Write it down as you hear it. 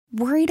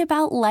Worried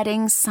about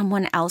letting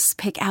someone else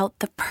pick out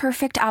the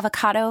perfect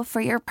avocado for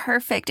your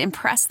perfect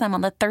impress them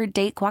on the third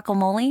date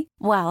guacamole?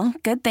 Well,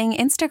 good thing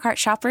Instacart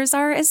shoppers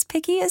are as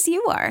picky as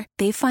you are.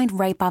 They find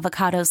ripe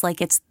avocados like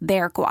it's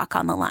their guac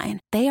on the line.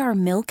 They are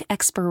milk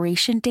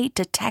expiration date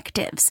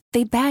detectives.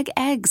 They bag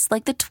eggs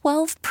like the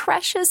 12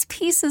 precious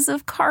pieces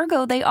of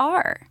cargo they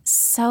are.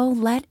 So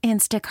let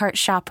Instacart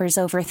shoppers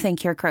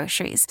overthink your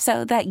groceries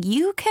so that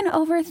you can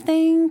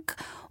overthink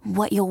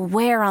what you'll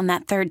wear on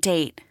that third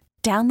date.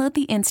 Download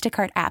the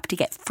Instacart app to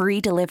get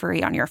free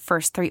delivery on your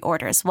first 3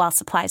 orders while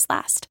supplies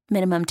last.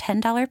 Minimum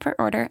 $10 per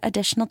order.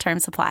 Additional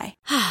terms apply.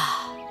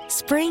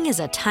 Spring is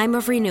a time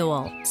of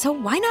renewal, so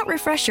why not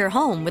refresh your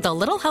home with a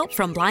little help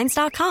from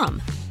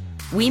Blinds.com?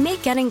 We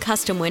make getting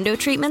custom window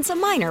treatments a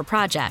minor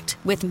project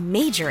with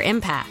major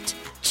impact.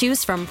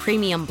 Choose from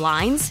premium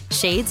blinds,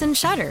 shades, and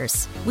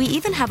shutters. We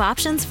even have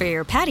options for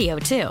your patio,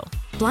 too.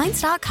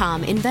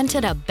 Blinds.com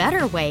invented a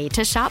better way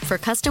to shop for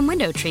custom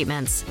window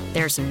treatments.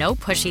 There's no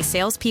pushy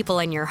salespeople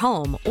in your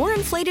home or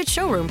inflated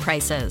showroom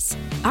prices.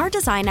 Our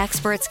design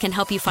experts can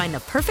help you find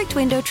the perfect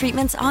window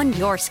treatments on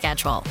your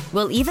schedule.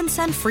 We'll even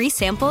send free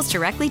samples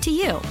directly to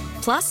you.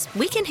 Plus,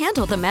 we can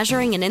handle the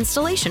measuring and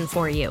installation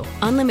for you.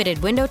 Unlimited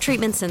window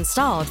treatments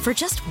installed for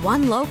just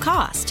one low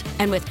cost.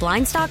 And with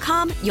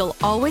Blinds.com, you'll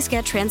always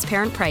get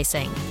transparent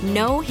pricing.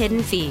 No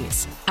hidden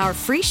fees. Our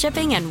free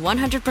shipping and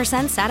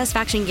 100%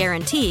 satisfaction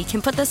guarantee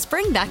can put the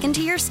spring back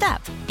into your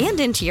step and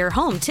into your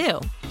home,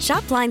 too.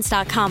 Shop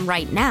Blinds.com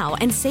right now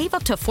and save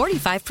up to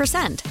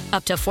 45%.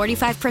 Up to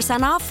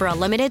 45% off for a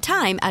limited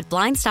time at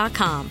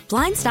Blinds.com.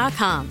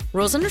 Blinds.com.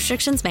 Rules and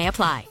restrictions may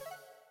apply.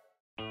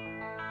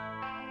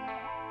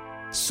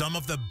 Some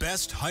of the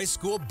best high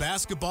school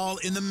basketball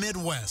in the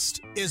Midwest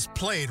is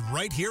played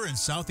right here in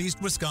Southeast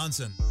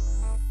Wisconsin.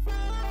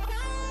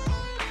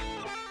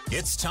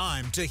 It's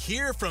time to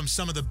hear from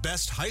some of the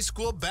best high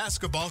school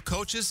basketball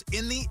coaches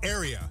in the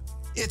area.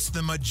 It's the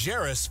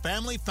Majerus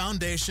Family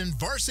Foundation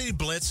Varsity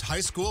Blitz High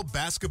School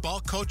Basketball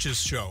Coaches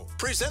Show,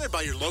 presented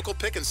by your local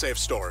Pick and Save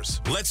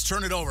stores. Let's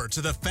turn it over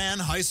to the fan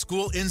high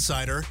school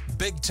insider,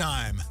 big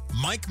time,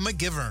 Mike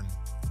McGivern.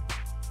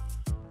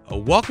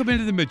 Welcome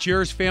into the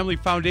Majerus Family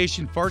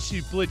Foundation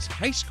Varsity Blitz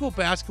High School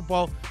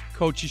Basketball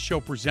Coaches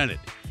Show, presented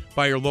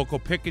by your local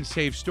Pick and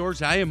Save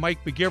stores. I am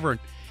Mike McGivern,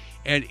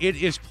 and it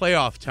is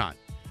playoff time.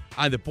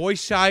 On the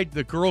boys' side,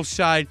 the girls'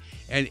 side,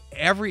 and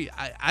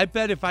I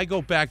bet if I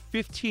go back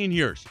 15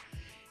 years,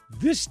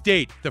 this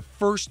date, the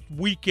first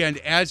weekend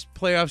as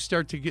playoffs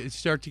start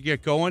to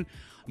get going,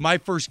 my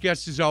first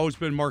guest has always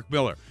been Mark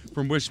Miller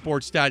from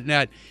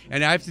WisSports.net.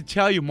 And I have to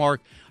tell you,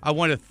 Mark, I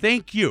want to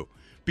thank you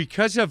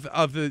because of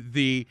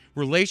the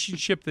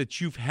relationship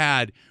that you've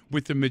had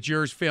with the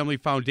Majerus Family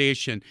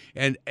Foundation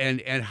and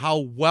how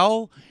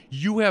well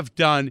you have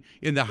done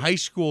in the high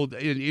school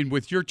in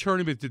with your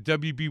tournament, the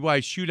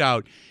WBY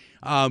Shootout.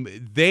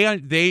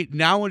 They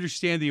now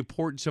understand the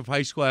importance of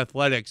high school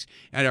athletics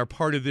and are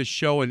part of this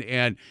show,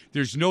 and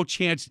there's no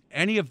chance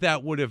any of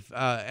that would have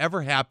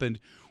ever happened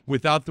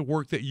without the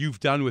work that you've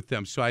done with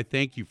them. So I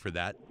thank you for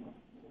that.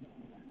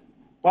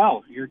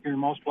 Well, you're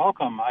most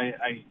welcome. I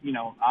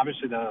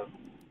obviously the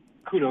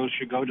kudos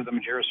should go to the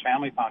Majerus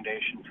Family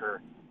Foundation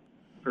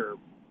for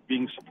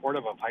being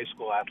supportive of high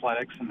school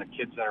athletics and the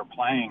kids that are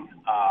playing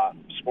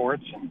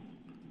sports and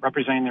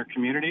representing their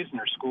communities and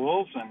their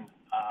schools, and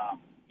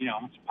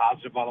it's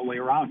positive all the way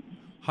around.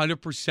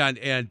 100%.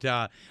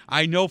 And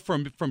I know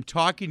from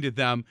talking to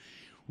them,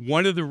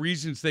 one of the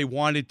reasons they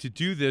wanted to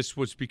do this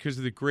was because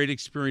of the great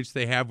experience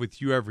they have with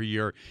you every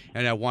year,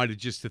 and I wanted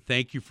just to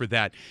thank you for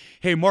that.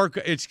 Hey, Mark,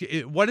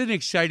 what an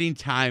exciting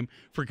time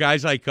for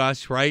guys like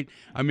us, right?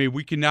 I mean,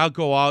 we can now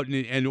go out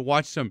and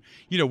watch some,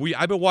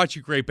 I've been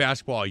watching great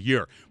basketball all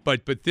year,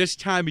 but this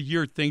time of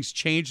year, things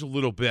change a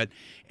little bit.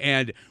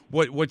 And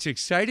what's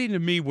exciting to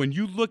me, when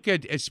you look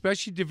at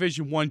especially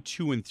Division I,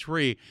 II, and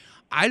III,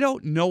 I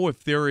don't know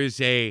if there is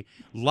a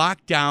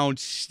lockdown.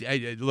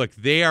 Look,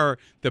 they are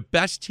the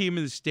best team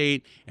in the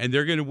state, and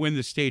they're going to win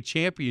the state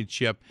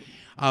championship.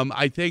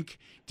 I think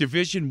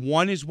Division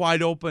I is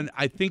wide open.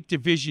 I think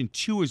Division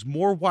II is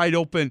more wide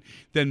open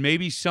than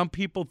maybe some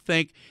people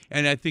think,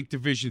 and I think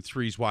Division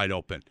III is wide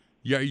open.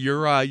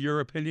 Your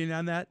opinion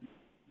on that?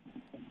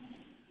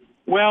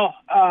 Well,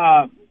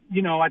 at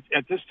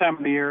this time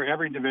of the year,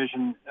 every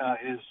division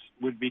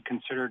would be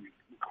considered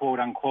quote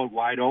unquote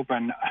wide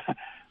open.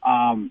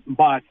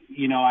 But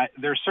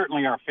there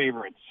certainly are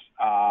favorites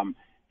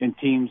in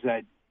teams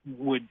that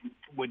you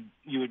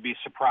would be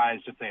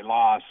surprised if they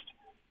lost,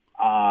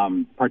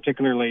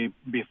 particularly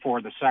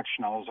before the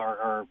sectionals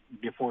or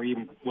before,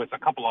 even with a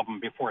couple of them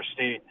before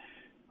state.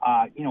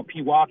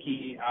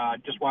 Pewaukee,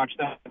 just watched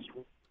that,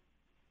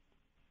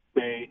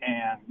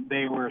 and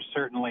they were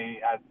certainly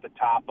at the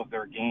top of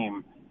their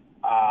game.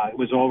 It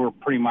was over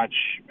pretty much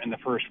in the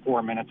first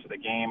 4 minutes of the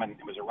game, and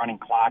it was a running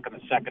clock in the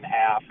second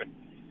half, and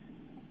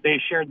they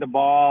shared the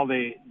ball.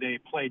 They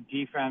played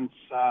defense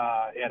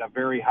at a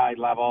very high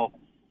level.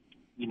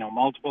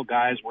 Multiple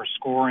guys were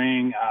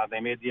scoring. They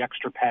made the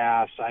extra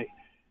pass.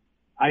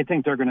 I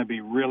think they're going to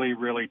be really,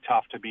 really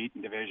tough to beat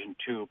in Division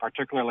II,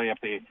 particularly if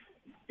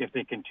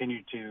they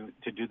continue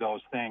to do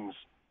those things.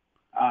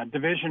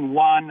 Division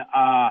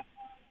I,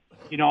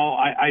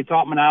 I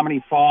thought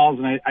Menominee Falls,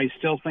 and I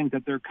still think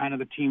that they're kind of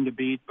the team to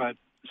beat, but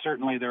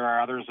certainly there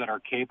are others that are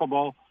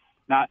capable.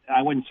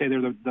 I wouldn't say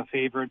they're the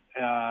favorite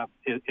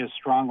as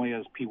strongly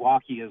as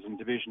Pewaukee is in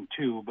Division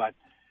II, but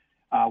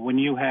when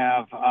you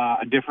have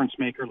a difference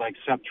maker like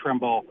Seth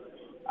Trimble,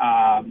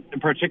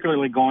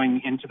 particularly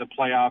going into the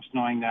playoffs,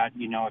 knowing that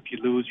if you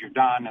lose, you're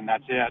done, and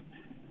that's it.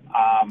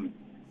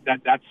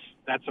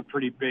 That's a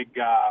pretty big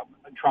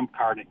trump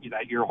card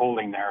that you're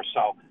holding there.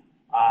 So,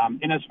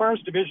 and as far as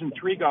Division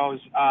III goes,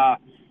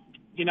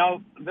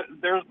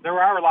 there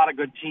are a lot of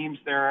good teams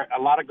there,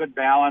 a lot of good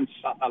balance,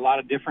 a lot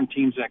of different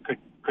teams that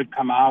could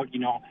come out.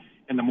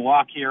 In the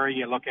Milwaukee area,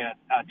 you look at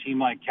a team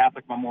like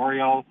Catholic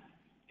Memorial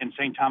and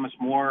St. Thomas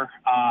More.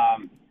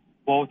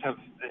 Both have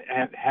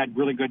had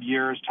really good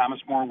years. Thomas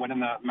More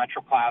winning the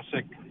Metro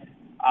Classic,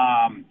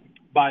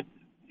 but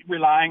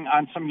relying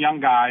on some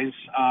young guys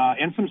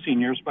and some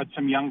seniors, but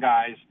some young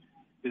guys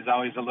is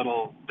always a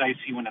little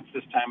dicey when it's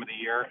this time of the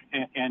year.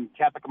 And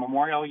Catholic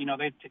Memorial,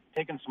 they've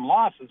taken some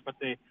losses, but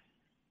they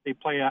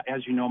play,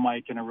 as you know,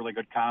 Mike, in a really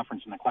good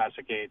conference in the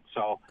Classic 8.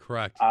 So,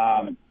 correct.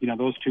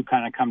 Those two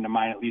kind of come to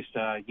mind, at least,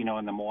 in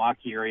the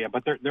Milwaukee area.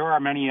 But there are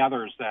many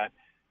others that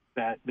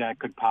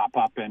could pop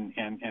up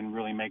and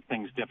really make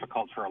things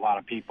difficult for a lot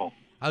of people.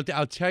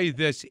 I'll tell you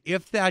this: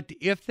 if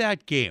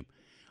that game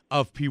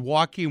of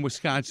Pewaukee and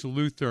Wisconsin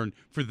Lutheran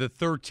for the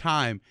third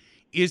time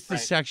is the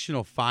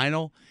sectional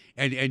final,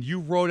 and you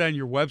wrote on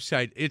your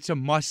website it's a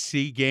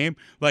must-see game.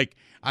 Like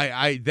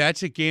I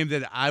that's a game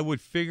that I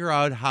would figure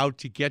out how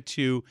to get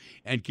to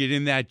and get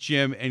in that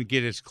gym and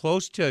get as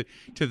close to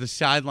the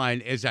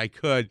sideline as I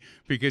could,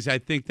 because I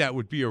think that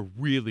would be a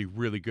really,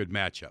 really good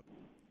matchup.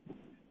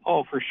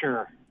 Oh, for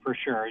sure.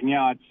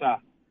 And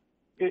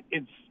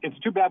it's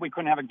too bad we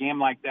couldn't have a game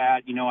like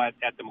that,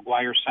 at the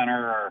McGuire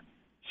Center or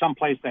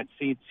someplace that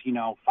seats,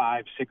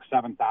 5,000,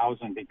 6,000,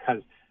 7,000,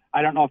 because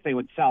I don't know if they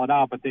would sell it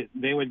out, but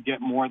they would get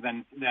more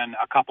than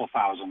a couple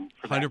thousand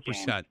for that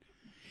 100%. game.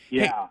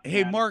 Yeah.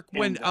 Hey, Mark,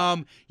 when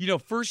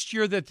first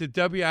year that the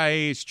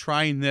WIA is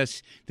trying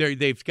this,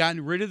 they've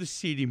gotten rid of the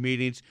seating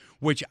meetings,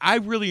 which I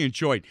really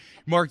enjoyed.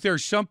 Mark, there are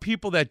some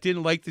people that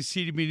didn't like the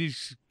seating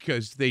meetings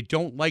because they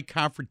don't like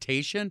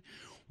confrontation.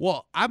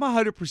 Well, I'm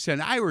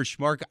 100% Irish,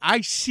 Mark.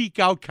 I seek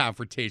out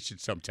confrontation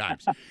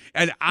sometimes.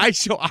 And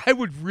so I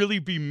would really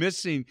be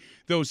missing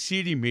those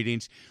seating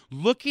meetings.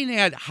 Looking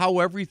at how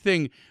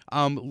everything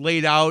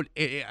laid out,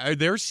 are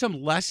there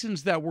some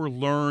lessons that were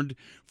learned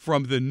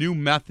from the new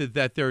method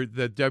that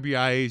the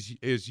WIA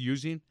is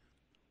using?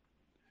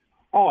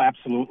 Oh,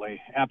 absolutely.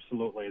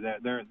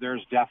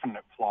 There's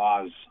definite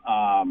flaws,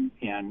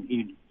 and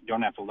you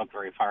don't have to look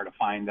very far to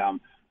find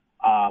them.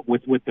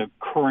 With the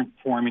current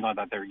formula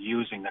that they're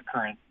using, the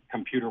current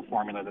computer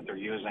formula that they're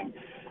using,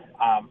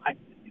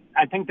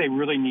 I think they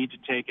really need to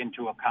take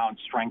into account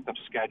strength of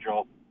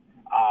schedule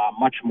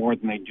much more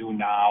than they do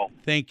now.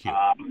 Thank you.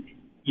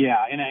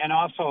 And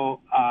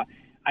also,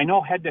 I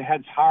know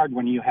head-to-head's hard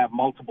when you have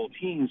multiple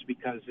teams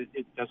because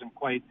it doesn't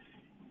quite,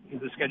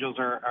 the schedules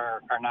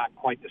are not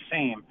quite the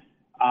same.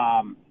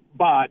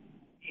 But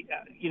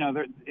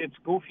it's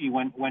goofy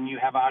when you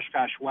have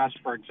Oshkosh West,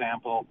 for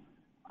example,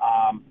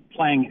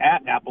 playing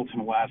at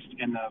Appleton West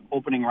in the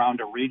opening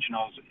round of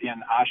regionals,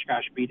 and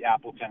Oshkosh beat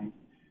Appleton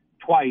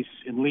twice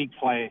in league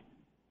play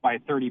by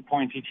 30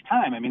 points each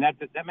time. I mean,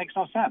 that makes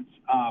no sense.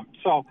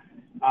 So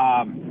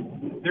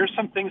there's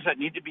some things that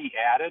need to be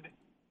added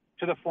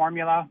to the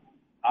formula,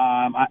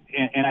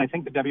 and I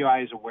think the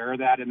WI is aware of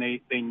that, and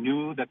they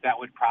knew that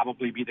would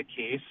probably be the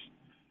case.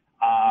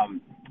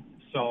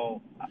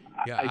 So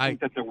I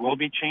think that there will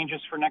be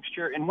changes for next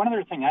year. And one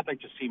other thing I'd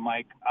like to see,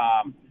 Mike,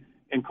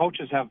 and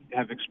coaches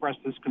have expressed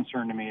this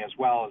concern to me as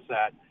well, is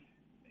that,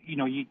 you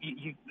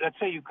let's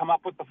say you come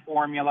up with the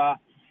formula,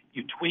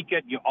 you tweak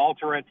it, you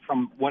alter it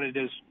from what it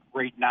is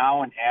right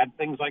now and add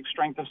things like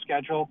strength of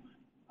schedule.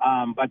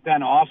 But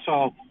then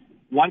also,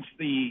 once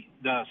the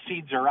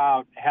seeds are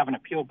out, have an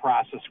appeal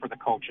process for the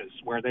coaches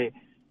where they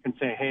can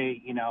say, hey,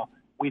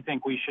 we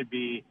think we should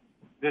be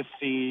this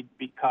seed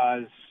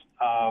because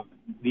of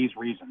these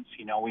reasons.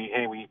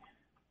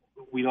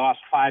 We lost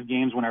 5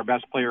 games when our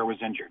best player was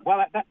injured.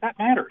 Well, that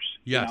matters.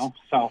 Yes.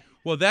 So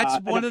well, that's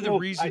one of the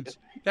reasons.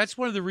 That's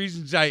one of the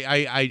reasons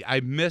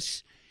I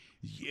miss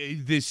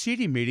the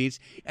seating meetings.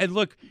 And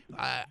look,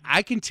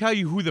 I can tell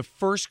you who the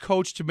first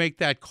coach to make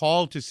that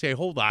call to say,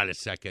 hold on a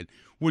second,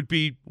 would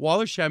be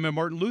Wallersheim and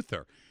Martin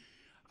Luther.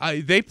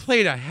 They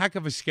played a heck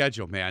of a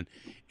schedule, man.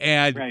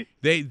 And right.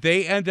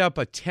 they end up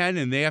a 10,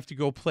 and they have to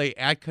go play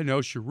at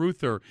Kenosha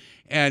Ruther.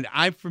 And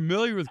I'm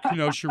familiar with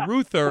Kenosha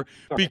Ruther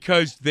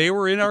because they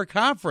were in our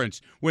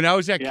conference when I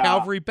was at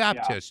Calvary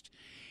Baptist.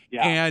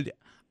 Yeah. And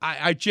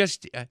I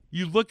just,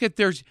 you look at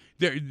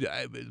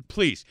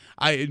please,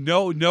 I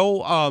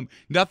no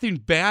nothing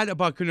bad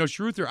about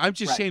Kenosha Ruther. I'm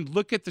just saying,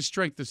 look at the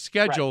strength of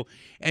schedule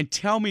and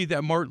tell me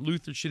that Martin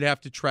Luther should have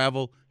to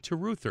travel to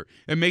Ruther.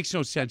 It makes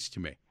no sense to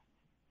me.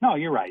 No,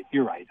 you're right.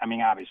 You're right. I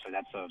mean, obviously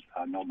that's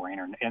a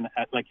no-brainer. And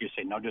like you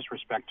say, no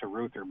disrespect to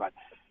Ruther, but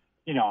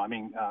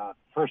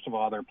first of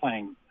all, they're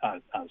playing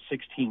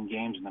 16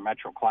 games in the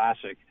Metro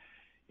Classic,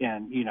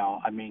 and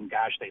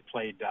gosh, they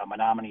played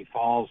Menominee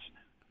Falls,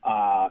 at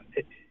our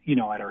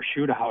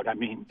shootout.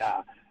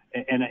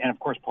 And of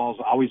course, Paul's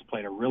always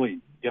played a really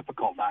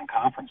difficult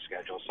non-conference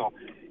schedule. So,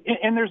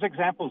 and there's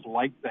examples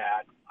like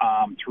that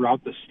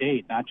throughout the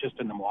state, not just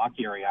in the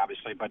Milwaukee area,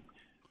 obviously, but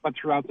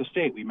throughout the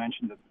state. We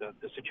mentioned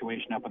the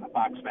situation up in the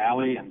Fox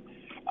Valley, and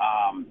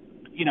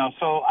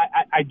so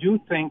I do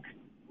think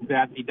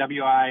that the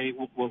WI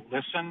will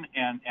listen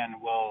and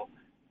will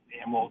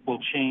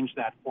change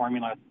that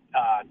formula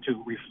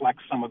to reflect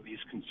some of these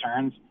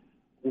concerns.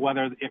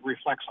 Whether it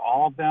reflects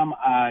all of them,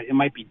 it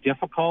might be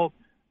difficult,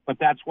 but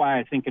that's why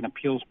I think an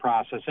appeals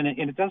process, and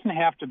it doesn't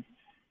have to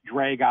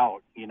drag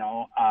out. You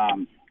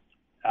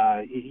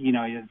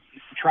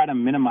try to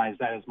minimize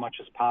that as much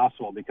as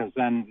possible, because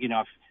then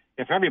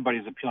if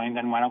everybody's appealing,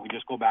 then why don't we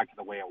just go back to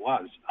the way it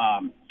was?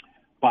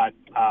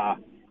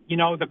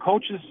 The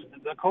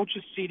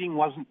coaches seating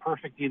wasn't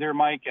perfect either,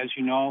 Mike. As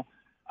you know,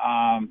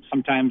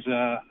 sometimes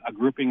a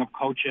grouping of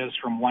coaches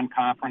from one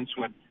conference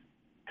would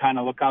kind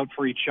of look out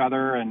for each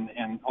other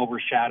and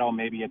overshadow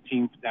maybe a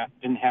team that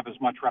didn't have as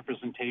much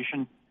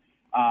representation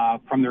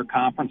from their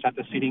conference at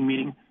the seating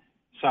meeting.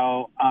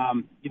 So,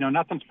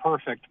 nothing's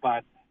perfect,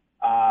 but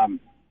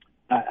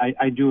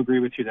I do agree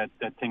with you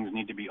that things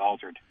need to be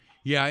altered.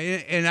 Yeah,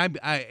 and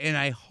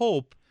I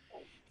hope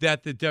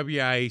that the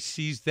WIA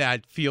sees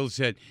that, feels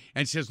it,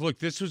 and says, look,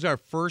 this was our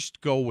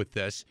first go with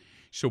this,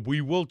 so we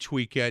will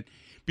tweak it.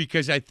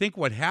 Because I think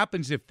what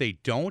happens if they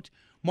don't,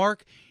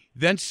 Mark,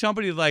 then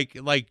somebody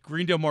like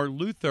Greendale Martin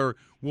Luther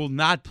will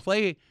not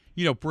play,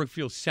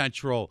 Brookfield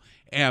Central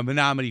and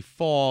Menominee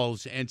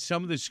Falls and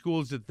some of the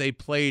schools that they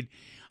played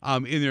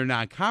in their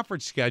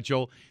non-conference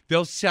schedule.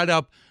 They'll set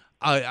up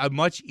a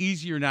much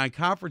easier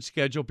non-conference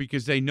schedule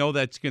because they know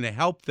that's going to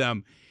help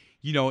them,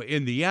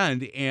 in the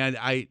end. And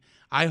I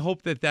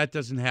hope that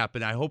doesn't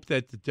happen. I hope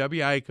that the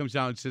WIA comes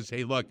out and says,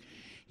 hey, look,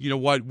 you know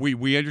what,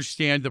 we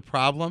understand the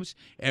problems,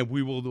 and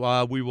we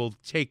will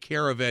take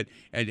care of it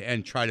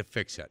and try to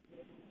fix it.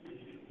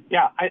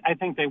 Yeah, I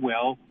think they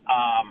will.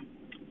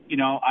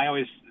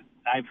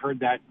 I've heard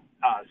that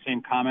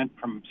same comment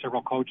from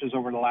several coaches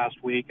over the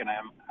last week, and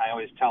I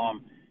always tell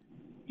them,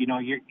 you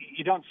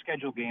don't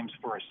schedule games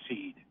for a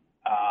seed.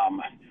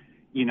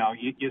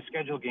 You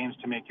schedule games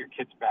to make your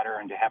kids better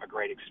and to have a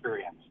great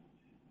experience.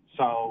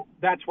 So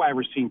that's why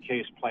Racine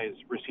Case plays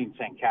Racine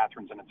St.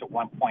 Catharines, and it's a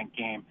 1-point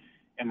game,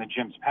 and the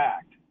gym's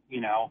packed.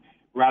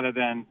 Rather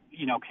than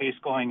Case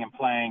going and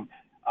playing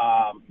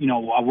a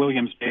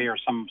Williams Bay or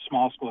some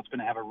small school that's going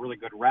to have a really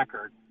good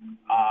record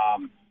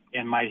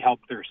and might help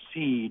their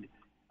seed.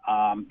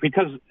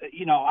 Because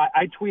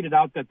I tweeted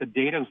out that the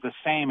data is the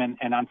same, and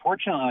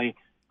unfortunately,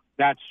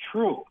 that's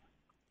true.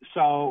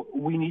 So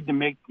we need to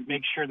make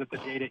sure that the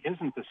data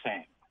isn't the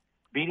same.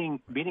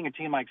 Beating a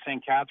team like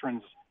St.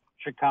 Catharines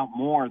should count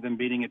more than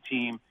beating a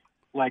team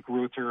like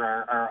Ruther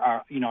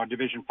or a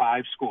Division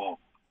V school.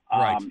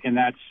 Right. And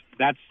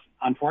that's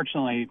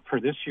unfortunately for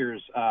this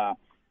year's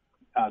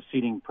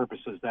seeding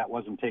purposes, that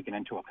wasn't taken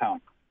into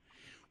account.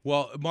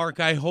 Well, Mark,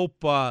 I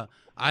hope the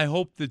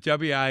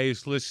WI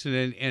is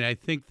listening, and I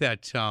think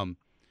that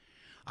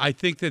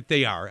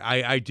they are.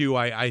 I do.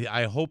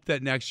 I hope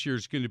that next year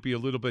is going to be a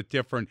little bit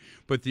different.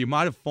 But the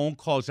amount of phone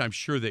calls I'm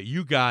sure that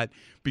you got,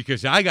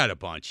 because I got a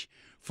bunch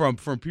from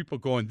people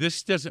going,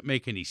 this doesn't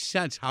make any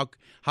sense.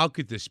 How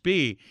could this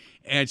be?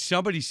 And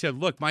somebody said,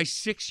 look, my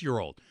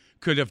 6-year-old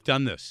could have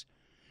done this.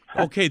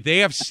 Okay, they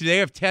have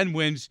 10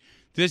 wins.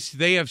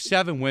 They have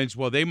 7 wins.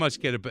 Well, they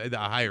must get a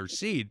higher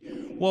seed.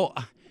 Well,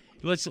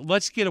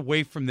 let's get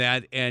away from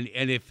that. And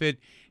if it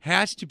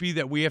has to be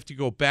that we have to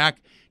go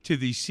back to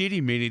these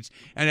seeding meetings,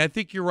 and I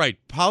think you're right,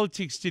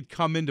 politics did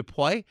come into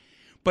play,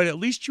 but at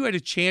least you had a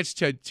chance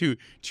to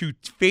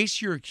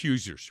face your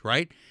accusers,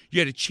 right? You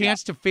had a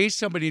chance to face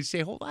somebody and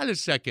say, hold on a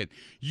second,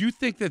 you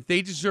think that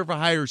they deserve a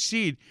higher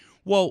seed?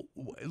 Well,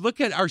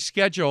 look at our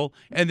schedule,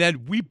 and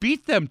then we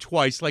beat them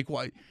twice. Like,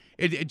 what?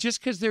 Just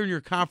because they're in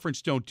your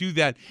conference, don't do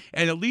that.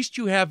 And at least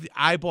you have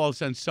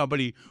eyeballs on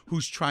somebody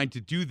who's trying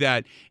to do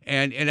that.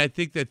 And I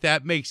think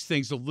that makes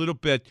things a little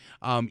bit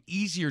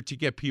easier to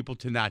get people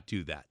to not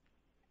do that.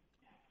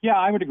 Yeah,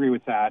 I would agree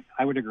with that.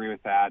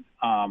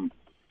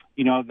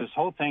 This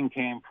whole thing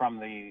came from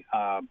the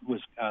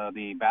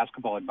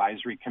basketball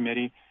advisory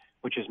committee,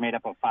 which is made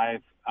up of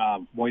 5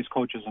 boys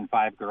coaches and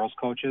 5 girls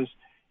coaches.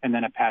 And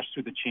then it passed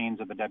through the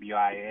chains of the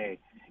WIA.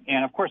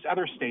 And, of course,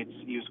 other states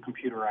use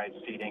computerized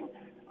seating.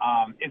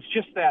 It's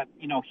just that,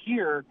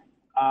 here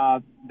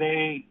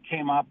they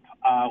came up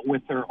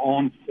with their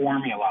own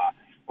formula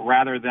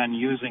rather than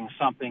using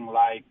something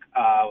like,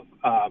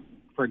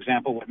 for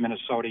example, what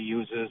Minnesota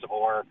uses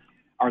or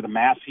the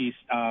Massey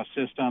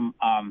system.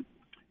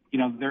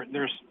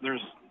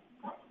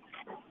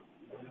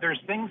 There's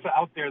things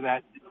out there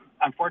that,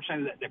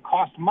 unfortunately, that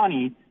cost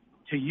money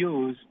to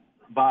use,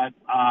 but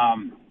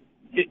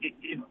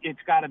it's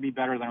got to be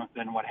better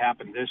than what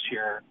happened this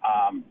year.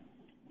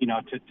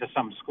 to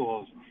some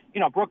schools.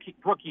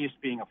 Brook East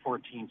being a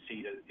 14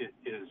 seed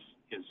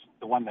is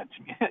the one that,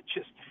 to me,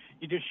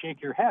 you just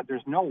shake your head.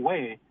 There's no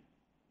way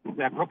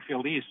that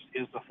Brookfield East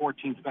is the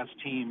 14th best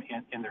team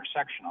in their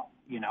sectional,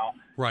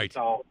 Right.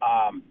 So,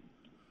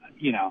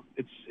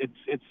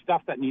 it's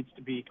stuff that needs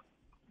to be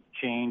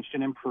changed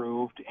and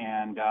improved.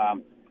 And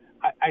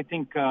I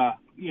think,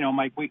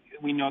 Mike,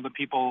 we know the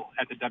people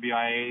at the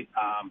WIA,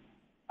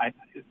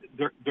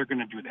 they're going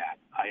to do that.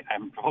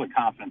 I'm fully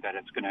confident that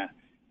it's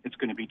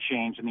going to be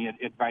changed, and the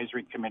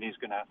advisory committee is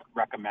going to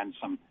recommend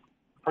some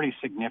pretty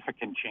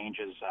significant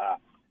changes,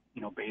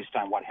 based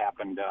on what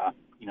happened, the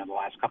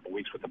last couple of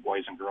weeks with the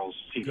boys and girls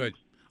season. Good.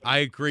 I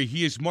agree.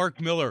 He is Mark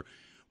Miller.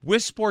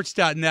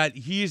 WisSports.net,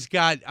 he's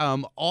got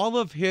all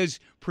of his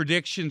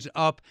predictions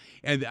up.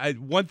 And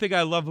one thing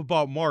I love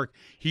about Mark,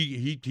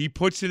 he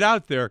puts it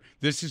out there.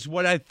 This is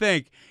what I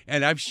think.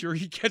 And I'm sure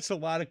he gets a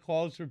lot of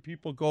calls from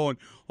people going,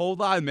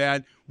 hold on,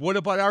 man, what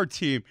about our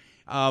team?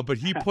 But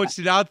he puts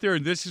it out there,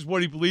 and this is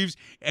what he believes.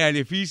 And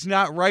if he's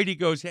not right, he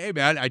goes, hey,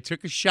 man, I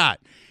took a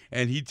shot.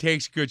 And he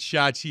takes good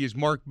shots. He is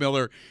Mark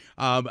Miller.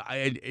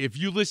 And if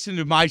you listen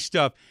to my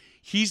stuff,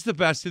 he's the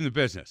best in the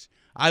business.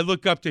 I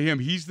look up to him.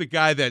 He's the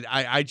guy that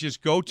I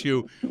just go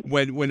to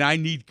when I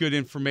need good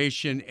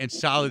information and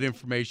solid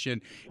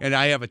information, and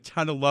I have a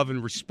ton of love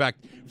and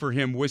respect for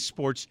him.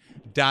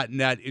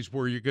 WisSports.net is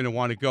where you're going to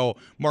want to go.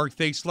 Mark,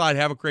 thanks a lot.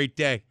 Have a great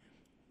day.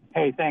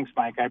 Hey, thanks,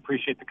 Mike. I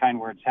appreciate the kind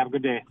words. Have a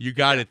good day. You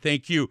got it.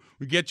 Thank you.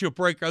 We get to a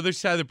break. Other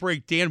side of the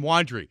break, Dan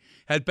Wandry,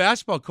 head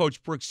basketball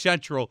coach, Brook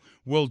Central,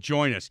 will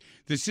join us.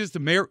 This is the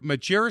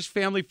Majerus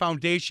Family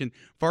Foundation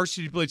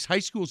Varsity Blitz High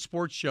School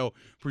Sports Show,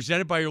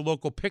 presented by your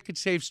local Pick and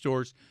Save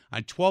stores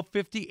on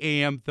 1250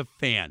 AM The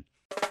Fan.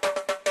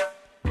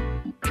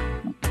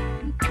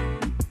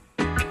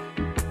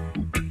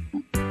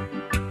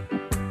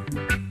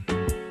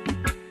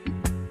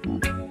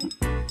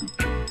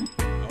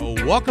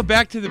 Welcome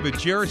back to the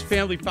Majerus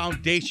Family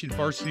Foundation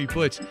Varsity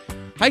Blitz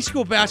High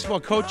School Basketball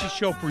Coaches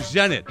Show,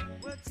 presented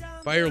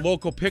by your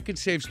local Pick and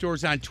Save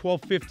stores on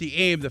 1250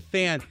 AM The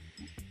Fan.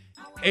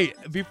 Hey,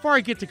 before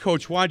I get to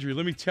Coach Wandry,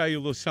 let me tell you a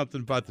little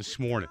something about this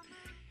morning.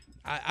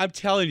 I'm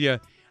telling you,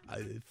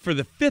 for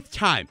the fifth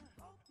time,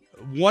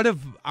 one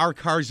of our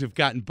cars have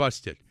gotten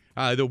busted.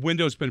 The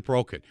window's been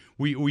broken.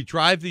 We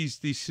drive these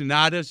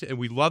Sonatas, and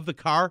we love the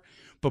car,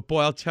 but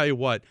boy, I'll tell you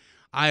what,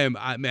 I'm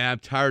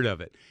tired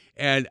of it.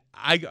 And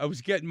I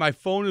was getting, my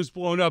phone was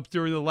blown up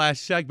during the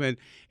last segment,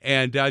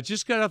 and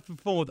just got off the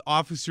phone with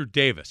Officer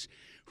Davis,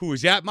 who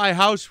is at my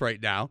house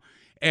right now.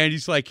 And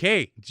he's like,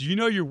 hey, do you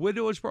know your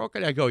window is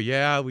broken? I go,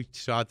 yeah, we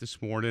saw it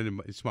this morning,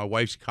 and it's my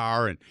wife's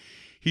car. And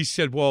he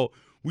said, well,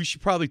 we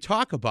should probably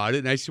talk about it.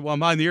 And I said, well,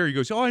 I'm on the air. He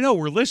goes, oh, I know,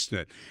 we're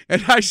listening.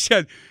 And I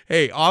said,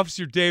 hey,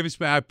 Officer Davis,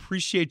 man, I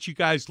appreciate you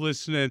guys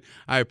listening.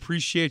 I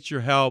appreciate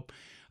your help.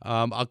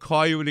 I'll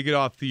call you when I get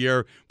off the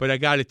air, but I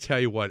got to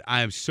tell you what,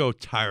 I am so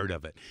tired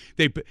of it.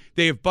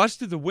 They have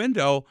busted the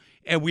window,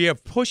 and we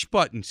have push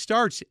button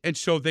starts, and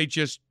so they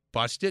just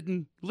bust it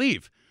and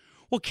leave.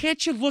 Well,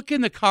 can't you look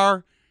in the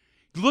car?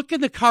 Look in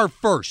the car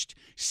first.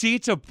 See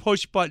it's a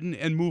push button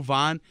and move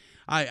on.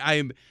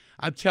 I'm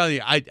telling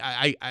you,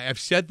 I've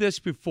said this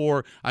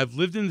before. I've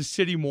lived in the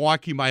city of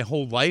Milwaukee my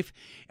whole life,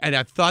 and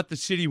I've thought the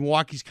city of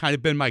Milwaukee's kind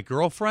of been my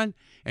girlfriend,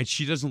 and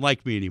she doesn't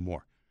like me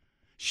anymore.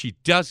 She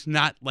does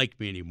not like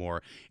me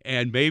anymore.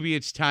 And maybe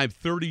it's time,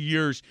 30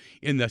 years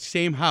in the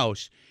same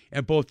house,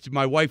 and both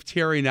my wife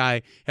Terry and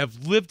I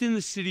have lived in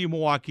the city of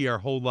Milwaukee our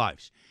whole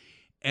lives.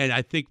 And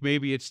I think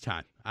maybe it's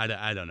time. I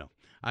don't know.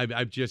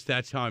 I'm just,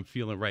 that's how I'm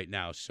feeling right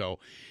now. So,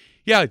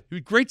 yeah,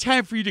 great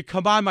time for you to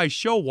come on my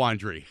show,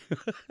 Wandry.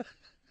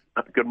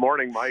 Good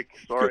morning, Mike.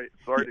 Sorry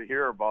to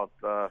hear about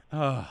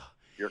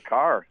your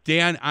car.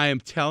 Dan, I am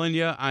telling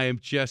you, I'm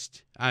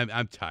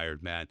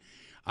tired, man.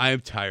 I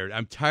am tired.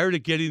 I'm tired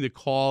of getting the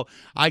call.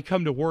 I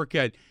come to work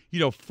at,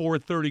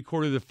 4:30,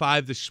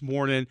 4:45 this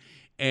morning,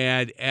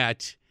 and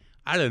at,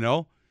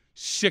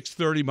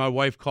 6:30, my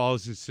wife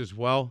calls and says,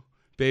 well,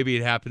 baby,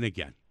 it happened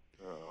again.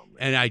 Oh,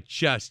 and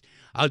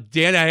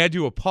Dan, I had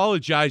to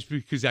apologize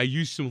because I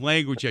used some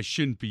language I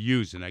shouldn't be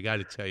using. I got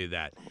to tell you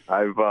that.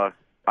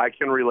 I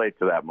can relate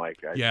to that, Mike.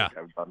 I think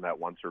I've done that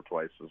once or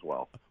twice as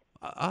well.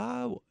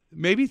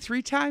 Maybe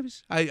 3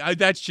 times.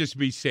 That's just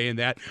me saying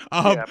that.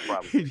 Yeah,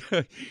 probably.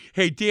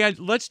 Hey, Dan,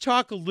 let's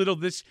talk a little.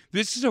 This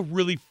is a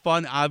really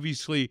fun,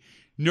 obviously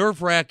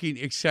nerve-wracking,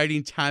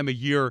 exciting time of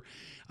year.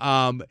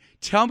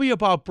 Tell me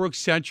about Brook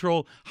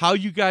Central, how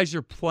you guys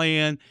are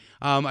playing.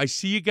 I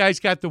see you guys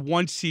got the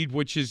 1 seed,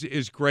 which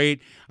is great.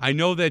 I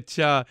know that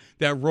that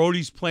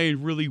Rhodey's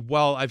playing really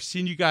well. I've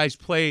seen you guys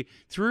play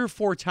 3 or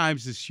 4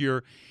 times this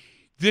year.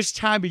 This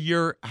time of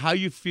year, how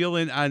you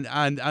feeling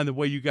on the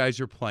way you guys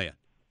are playing?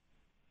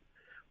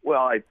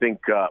 Well, I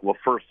think,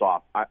 first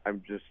off,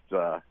 I'm just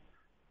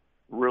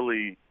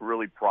really,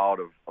 really proud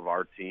of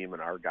our team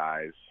and our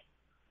guys.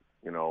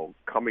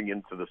 Coming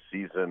into the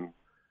season,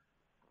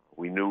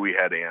 we knew we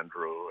had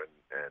Andrew,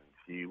 and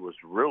he was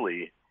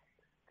really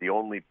the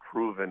only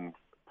proven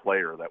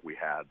player that we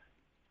had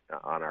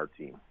on our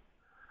team.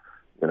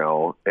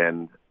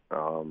 And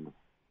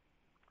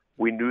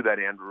we knew that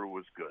Andrew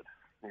was good.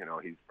 You know,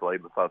 he's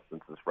played with us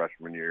since his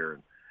freshman year,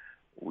 and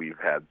we've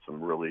had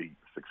some really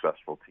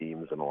successful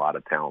teams and a lot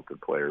of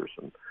talented players.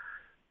 And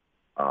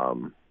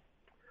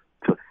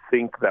to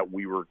think that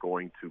we were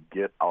going to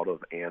get out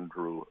of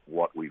Andrew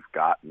what we've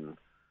gotten,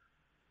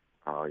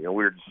 you know,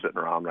 we were just sitting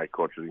around, my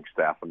coaching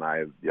staff and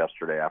I,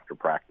 yesterday after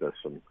practice,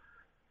 and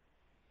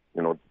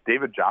you know,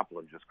 David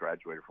Joplin just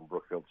graduated from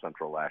Brookfield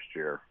Central last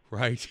year.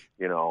 Right.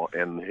 You know,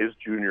 and his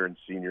junior and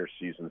senior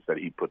seasons that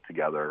he put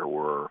together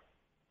were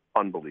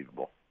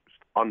unbelievable.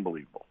 Just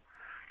unbelievable.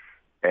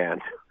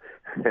 And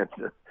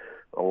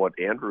what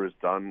Andrew has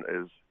done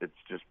is it's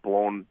just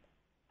blown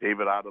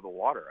David out of the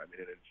water. I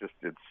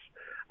mean,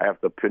 I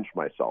have to pinch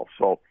myself.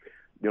 So,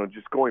 you know,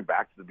 just going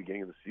back to the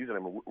beginning of the season, I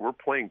mean, we're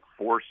playing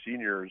 4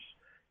 seniors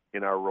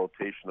in our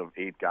rotation of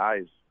 8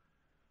 guys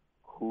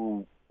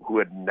who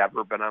had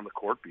never been on the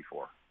court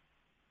before.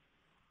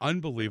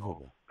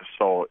 Unbelievable.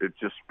 So it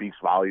just speaks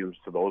volumes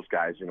to those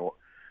guys, you know.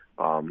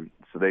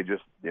 So they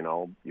just, you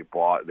know,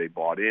 they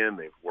bought in,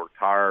 they've worked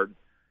hard,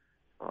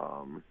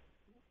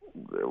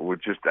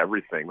 with just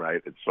everything,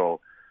 right? And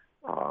so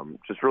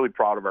just really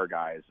proud of our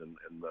guys and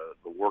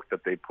the work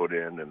that they put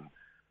in, and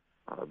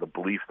the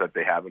belief that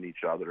they have in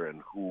each other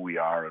and who we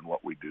are and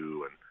what we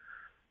do. And,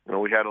 you know,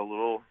 we had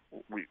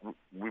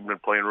we've been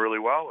playing really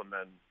well, and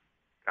then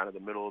kind of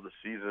the middle of the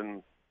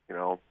season, you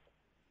know,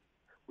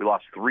 we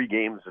lost 3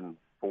 games in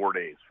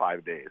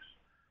 5 days.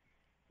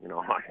 You know,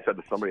 I said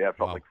to somebody, that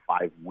felt like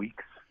 5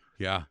 weeks.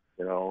 Yeah.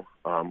 You know,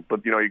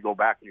 but, you know, you go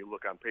back and you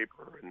look on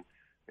paper, and,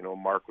 you know,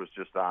 Mark was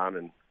just on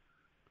and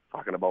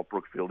talking about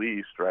Brookfield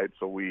East, right?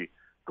 So we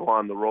go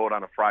on the road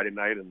on a Friday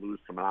night and lose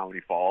to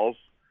Menomonee Falls,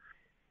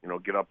 you know,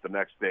 get up the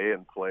next day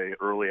and play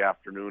early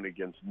afternoon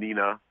against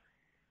Neenah.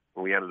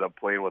 We ended up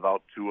playing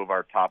without 2 of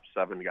our top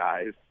 7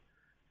 guys.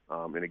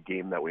 In a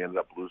game that we ended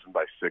up losing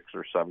by 6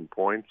 or 7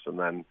 points. And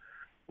then,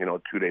 you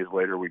know, 2 days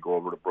later, we go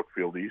over to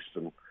Brookfield East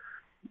and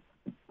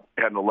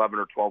had an 11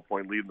 or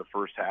 12-point lead in the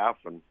first half,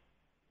 and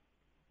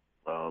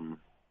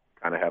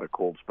kind of had a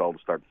cold spell to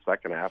start the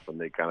second half, and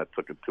they kind of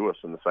took it to us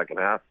in the second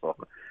half. So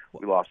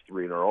we lost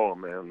 3 in a row,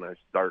 man. I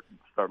start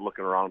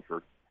looking around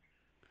for,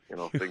 you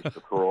know, things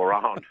to throw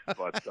around.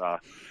 But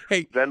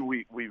hey, then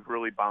we've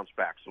really bounced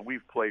back. So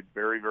we've played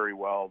very, very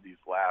well these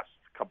last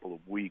couple of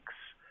weeks.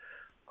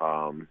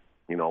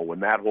 You know, when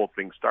that whole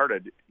thing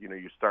started, you know,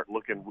 you start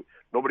looking,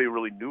 nobody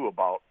really knew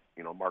about,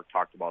 you know, Mark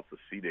talked about the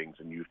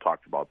seedings, and you've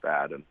talked about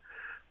that, and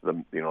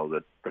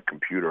the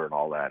computer and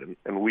all that.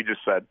 And we just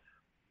said,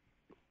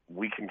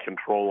 we can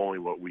control only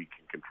what we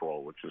can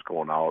control, which is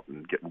going out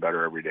and getting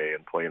better every day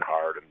and playing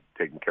hard and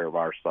taking care of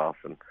our stuff,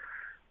 and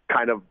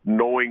kind of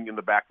knowing in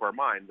the back of our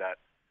mind that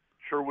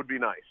sure would be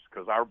nice,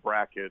 because our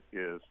bracket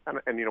is,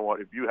 and you know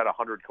what, if you had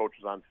 100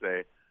 coaches on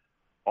today,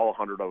 all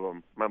 100 of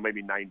them,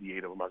 maybe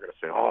 98 of them are going to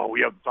say, oh,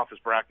 we have the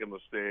toughest bracket in the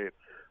state.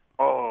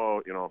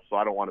 Oh, you know, so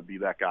I don't want to be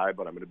that guy,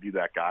 but I'm going to be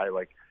that guy.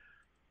 Like,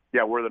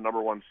 yeah, we're the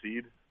number 1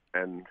 seed,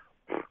 and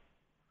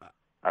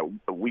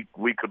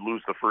we could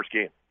lose the first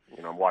game.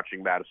 You know, I'm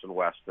watching Madison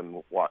West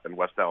and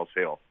West Dallas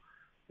Hale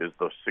is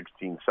the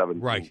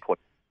 16-17 right. play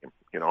game.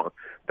 You know,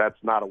 that's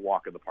not a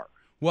walk in the park.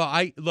 Well,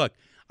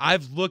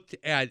 I've looked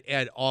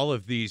at all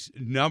of these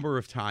number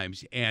of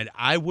times, and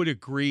I would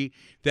agree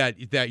that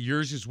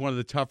yours is one of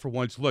the tougher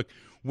ones. Look,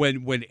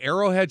 when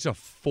Arrowhead's a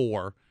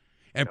 4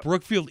 and Yep.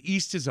 Brookfield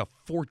East is a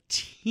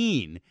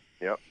 14,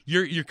 Yep.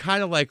 you're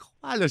kind of like,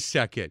 wait a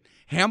second,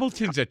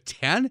 Hamilton's a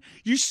 10?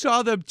 You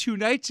saw them 2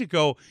 nights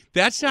ago.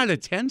 That's not a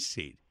 10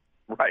 seed.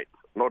 Right,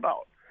 no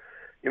doubt.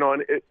 You know,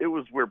 and it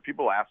was where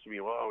people asked me,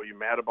 well, are you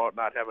mad about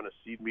not having a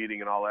seed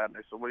meeting and all that? And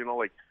I said, well, you know,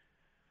 like,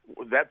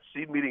 that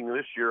seed meeting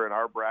this year in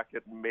our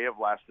bracket may have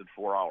lasted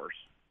 4 hours.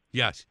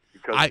 Yes.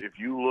 Because if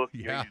you look, yeah.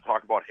 you know, you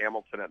talk about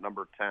Hamilton at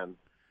number 10,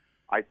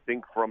 I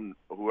think from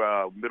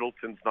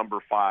Middleton's number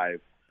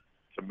 5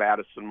 to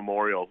Madison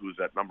Memorial, who's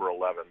at number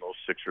 11, those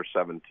 6 or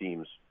 7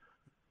 teams,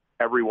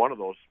 every one of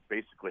those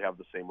basically have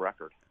the same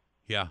record.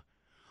 Yeah.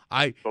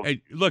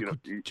 Look,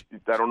 you know,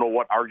 I don't know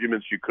what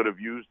arguments you could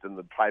have used in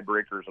the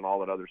tiebreakers and all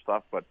that other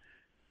stuff, but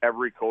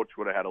every coach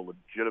would have had a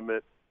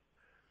legitimate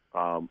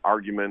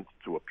argument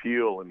to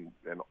appeal and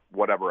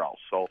whatever else.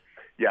 So,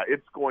 yeah,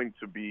 it's going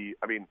to be,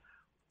 I mean,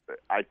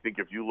 I think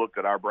if you looked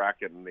at our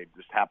bracket and they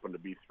just happen to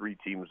be 3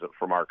 teams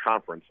from our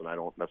conference, and I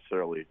don't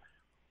necessarily,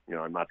 you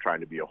know, I'm not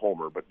trying to be a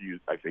homer, but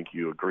I think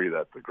you agree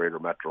that the Greater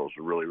Metros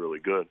are really, really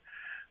good.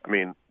 I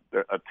mean,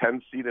 a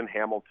 10 seed in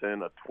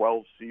Hamilton, a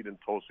 12 seed in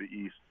Tosa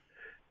East,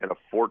 and a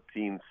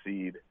 14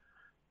 seed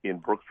in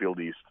Brookfield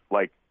East,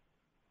 like,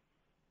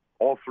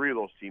 all 3 of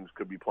those teams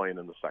could be playing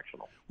in the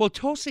sectional. Well,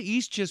 Tosa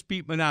East just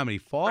beat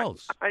Menomonee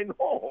Falls. I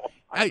know.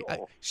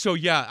 So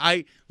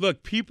yeah,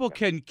 look. People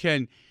can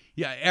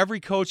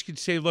every coach can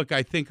say, look,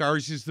 I think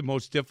ours is the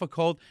most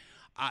difficult.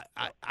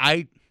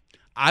 I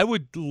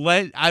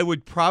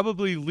would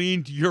probably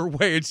lean your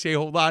way and say,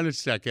 hold on a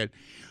second.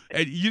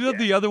 And you know,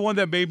 the other one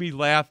that made me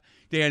laugh,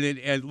 Dan,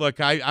 and look,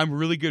 I'm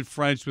really good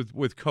friends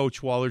with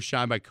Coach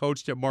Wallersheim. I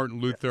coached at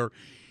Martin Luther,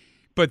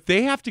 but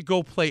they have to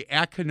go play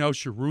at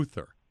Kenosha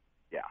Ruther.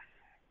 Yeah.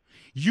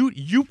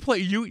 You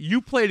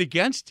played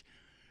against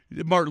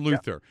Martin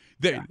Luther.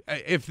 Yeah.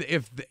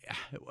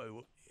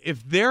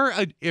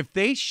 If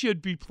they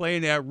should be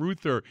playing at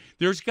Ruther,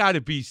 there's got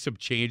to be some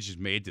changes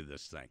made to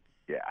this thing.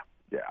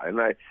 Yeah,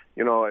 and I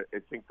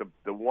think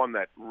the one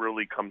that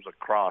really comes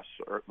across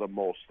the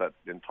most that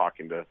in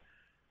talking to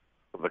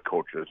the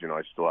coaches,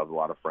 I still have a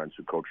lot of friends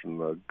who coach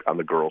on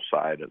the girls'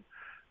 side and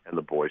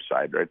the boys'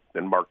 side, right?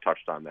 And Mark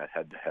touched on that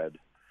head-to-head.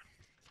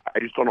 I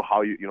just don't know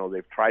how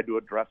they've tried to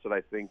address it.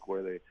 I think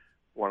where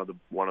one of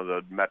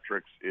the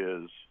metrics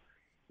is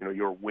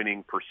your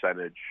winning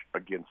percentage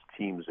against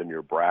teams in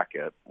your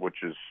bracket,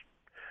 which is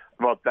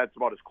that's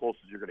about as close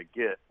as you're going to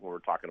get when we're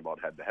talking about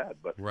head-to-head.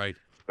 But right.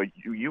 But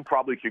you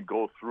probably could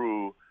go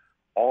through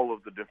all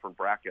of the different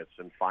brackets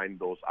and find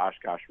those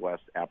Oshkosh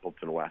West,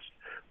 Appleton West.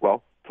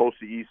 Well,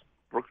 Tulsa East,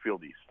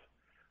 Brookfield East.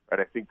 Right?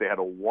 I think they had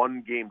a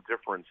 1-game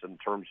difference in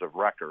terms of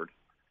record.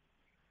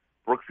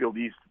 Brookfield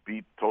East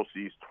beat Tulsa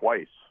East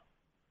twice,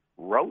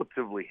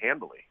 relatively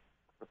handily.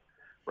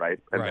 Right?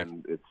 And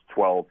then it's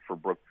 12 for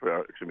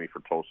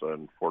for Tulsa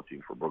and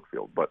 14 for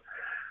Brookfield. But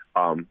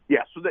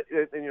so that,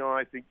 and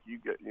I think you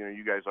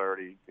guys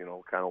already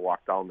kind of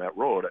walked down that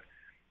road.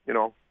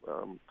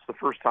 It's the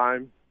first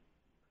time.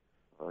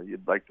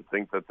 You'd like to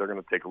think that they're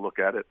going to take a look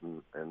at it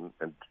and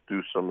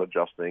do some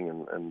adjusting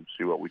and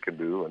see what we can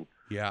do. And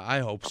yeah, I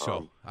hope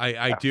so.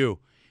 I do.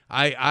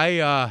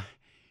 Dan,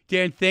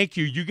 thank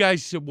you. You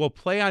guys will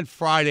play on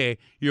Friday.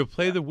 You'll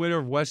play the winner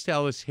of West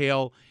Allis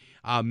Hale,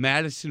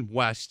 Madison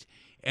West.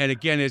 And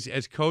again,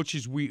 as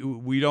coaches,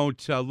 we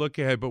don't look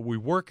ahead, but we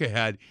work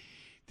ahead.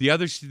 The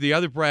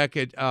other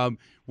bracket,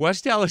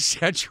 West Allis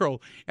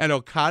Central and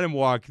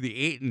Oconomowoc, the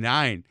 8 and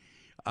 9.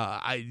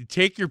 I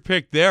take your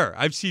pick there.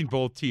 I've seen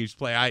both teams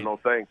play. No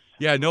thanks.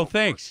 Yeah, no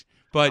thanks.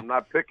 But I'm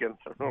not picking.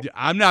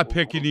 I'm not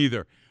picking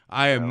either.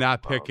 I am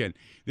not picking.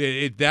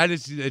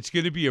 It's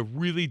going to be a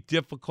really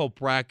difficult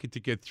bracket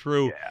to get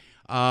through.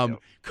 Yeah.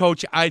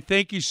 Coach, I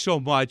thank you so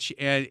much,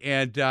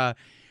 and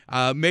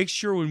make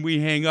sure when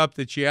we hang up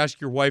that you ask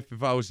your wife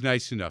if I was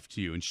nice enough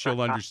to you, and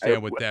she'll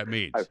understand what that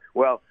means.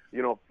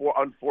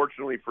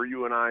 Unfortunately for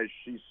you and I,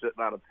 she's sitting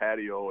on a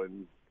patio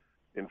in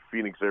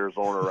Phoenix,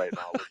 Arizona right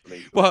now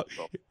listening. Well,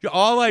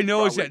 all I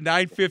know is at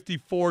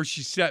 9:54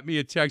 she sent me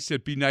a text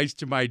that be nice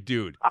to my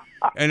dude.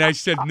 And I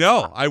said,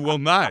 no, I will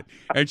not.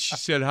 And she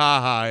said,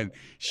 ha. And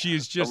she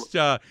is just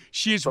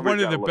she is one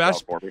of the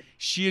best.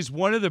 She is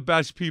one of the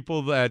best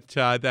people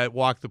that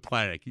walk the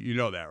planet. You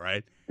know that,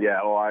 right? Yeah,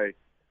 well,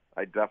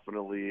 I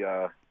definitely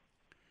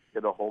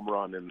hit a home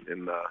run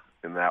in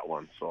that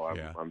one, so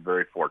I'm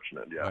very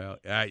fortunate. Yeah, well,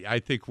 I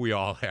think we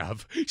all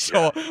have.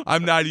 So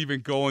I'm not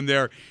even going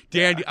there.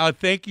 Dan,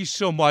 thank you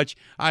so much.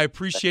 I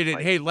appreciate it.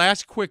 Hey,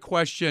 last quick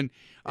question: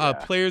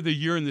 Player of the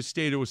Year in the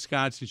state of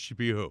Wisconsin should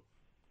be who?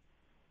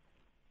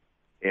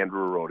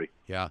 Andrew Rohde.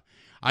 Yeah,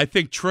 I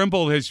think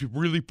Trimble has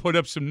really put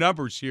up some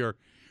numbers here,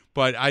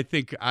 but I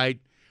think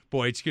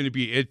it's going to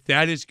be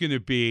that is going to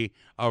be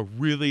a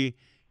really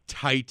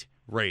tight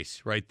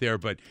race right there.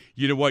 But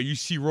you know what? You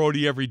see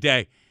Rohde every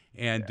day.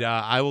 And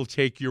I will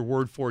take your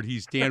word for it.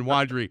 He's Dan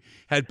Wandry,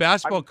 head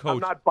basketball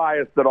coach. I'm not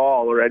biased at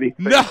all or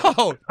anything.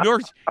 No.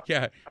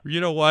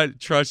 You know what?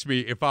 Trust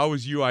me, if I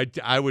was you,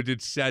 I would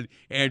have said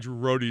Andrew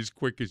Rohde as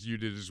quick as you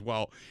did as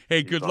well.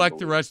 Hey, good luck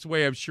the rest of the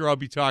way. I'm sure I'll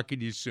be talking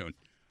to you soon.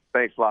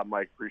 Thanks a lot,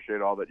 Mike.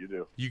 Appreciate all that you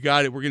do. You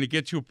got it. We're going to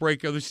get to a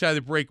break. Other side of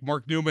the break,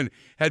 Mark Newman,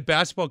 head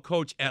basketball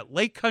coach at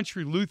Lake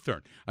Country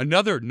Lutheran,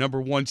 another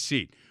 #1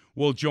 seed,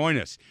 will join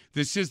us.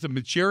 This is the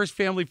Majerus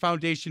Family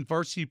Foundation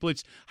Varsity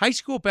Blitz High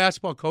School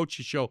Basketball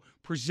Coaches Show,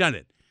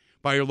 presented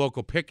by your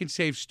local Pick and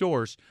Save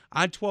stores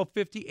on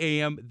 1250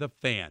 AM The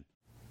Fan.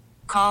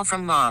 Call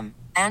from mom.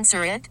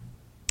 Answer it.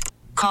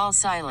 Call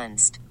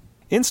silenced.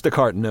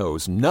 Instacart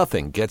knows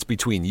nothing gets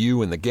between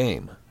you and the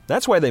game.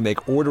 That's why they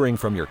make ordering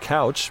from your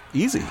couch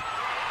easy.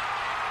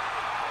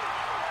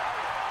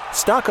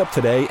 Stock up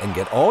today and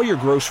get all your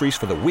groceries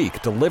for the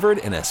week delivered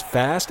in as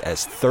fast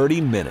as 30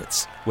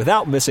 minutes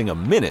without missing a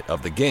minute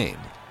of the game.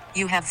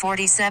 You have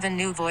 47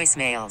 new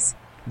voicemails.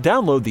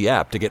 Download the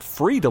app to get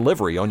free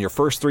delivery on your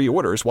first 3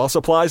 orders while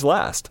supplies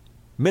last.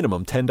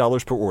 Minimum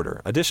 $10 per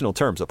order. Additional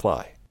terms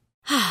apply.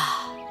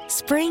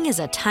 Spring is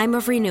a time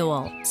of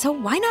renewal, so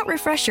why not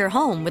refresh your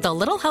home with a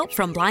little help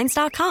from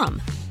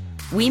Blinds.com?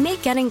 We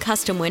make getting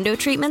custom window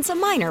treatments a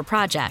minor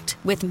project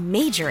with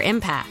major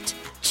impact.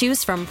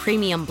 Choose from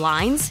premium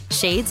blinds,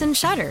 shades, and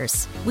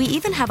shutters. We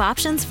even have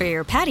options for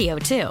your patio,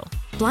 too.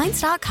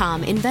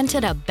 Blinds.com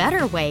invented a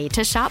better way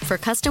to shop for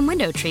custom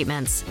window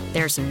treatments.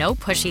 There's no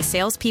pushy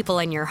salespeople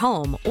in your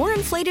home or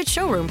inflated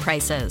showroom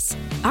prices.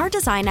 Our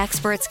design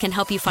experts can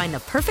help you find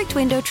the perfect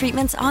window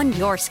treatments on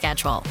your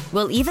schedule.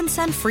 We'll even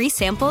send free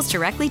samples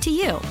directly to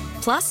you.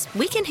 Plus,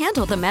 we can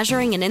handle the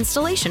measuring and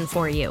installation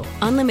for you.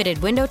 Unlimited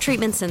window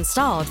treatments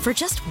installed for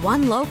just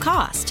one low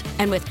cost.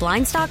 And with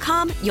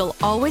Blinds.com, you'll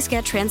always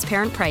get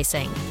transparent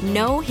pricing.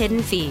 No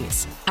hidden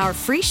fees. Our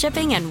free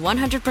shipping and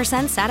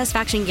 100%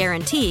 satisfaction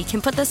guarantee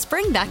can put the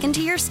spring back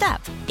into your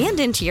step and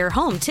into your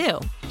home,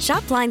 too.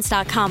 Shop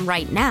Blinds.com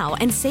right now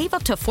and save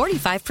up to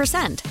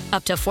 45%.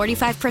 Up to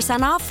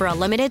 45% off for a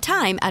limited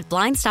time at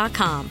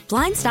Blinds.com.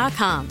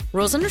 Blinds.com.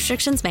 Rules and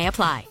restrictions may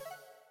apply.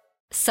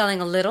 Selling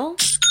a little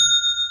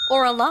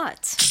or a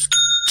lot?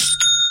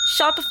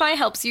 Shopify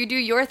helps you do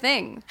your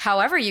thing,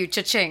 however you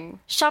cha-ching.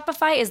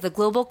 Shopify is the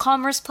global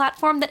commerce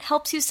platform that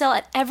helps you sell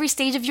at every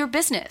stage of your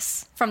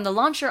business. From the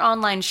launch your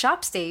online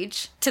shop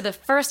stage, to the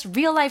first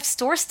real-life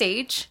store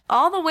stage,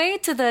 all the way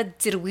to the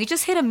did we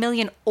just hit 1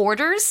 million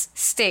orders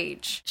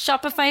stage.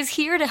 Shopify's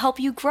here to help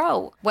you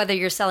grow. Whether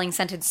you're selling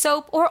scented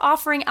soap or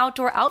offering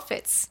outdoor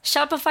outfits,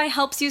 Shopify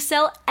helps you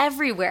sell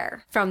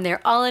everywhere. From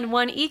their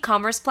all-in-one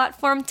e-commerce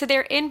platform to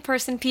their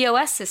in-person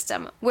POS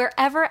system,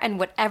 wherever and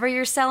whatever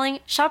you're selling,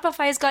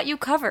 Shopify's got you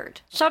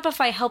covered.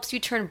 Shopify helps you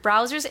turn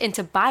browsers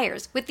into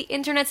buyers with the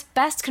internet's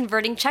best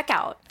converting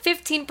checkout.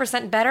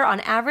 15% better on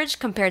average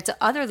compared to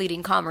other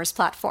leading commerce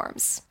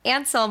platforms.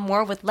 And sell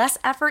more with less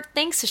effort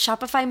thanks to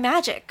Shopify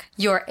Magic,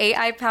 your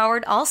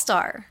AI-powered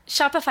all-star.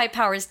 Shopify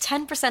powers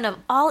 10% of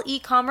all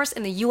e-commerce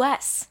in the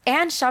US.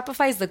 And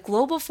Shopify is the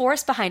global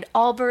force behind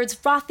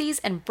Allbirds, Rothy's,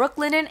 and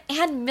Brooklinen,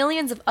 and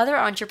millions of other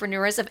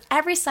entrepreneurs of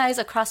every size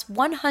across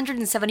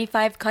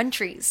 175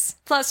 countries.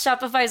 Plus,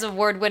 Shopify's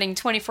award-winning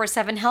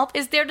 24/7 help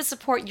is there to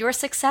support your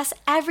success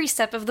every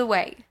step of the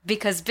way.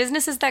 Because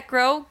businesses that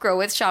grow, grow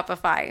with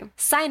Shopify.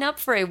 Sign up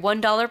for a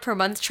 $1 per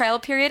month trial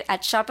period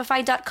at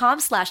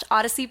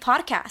shopify.com/Odyssey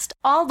Podcast,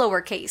 all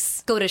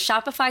lowercase. Go to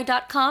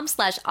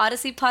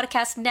shopify.com/Odyssey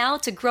Podcast now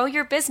to grow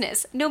your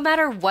business, no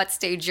matter what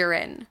stage you're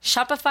in.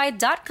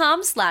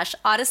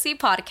 Shopify.com/Odyssey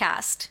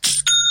Podcast.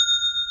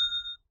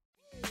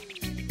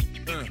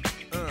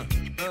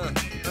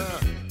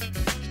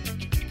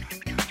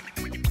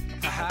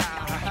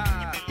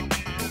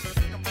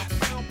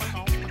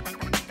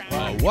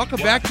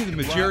 Welcome back to the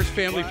Majerus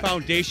Family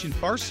Foundation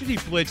Varsity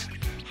Blitz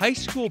High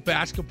School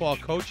Basketball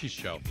Coaches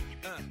Show.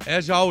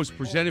 As always,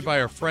 presented by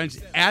our friends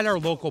at our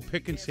local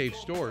Pick and Save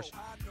stores.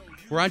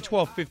 We're on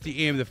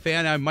 1250 AM The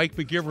Fan. I'm Mike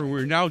McGivern.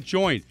 We're now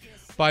joined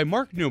by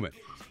Mark Newman,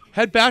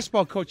 head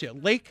basketball coach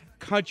at Lake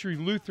Country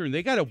Lutheran.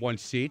 They got a 1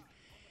 seed.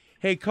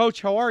 Hey,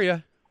 Coach, how are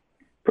you?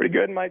 Pretty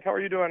good, Mike. How are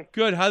you doing?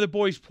 Good. How the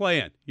boys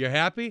playing? You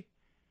happy?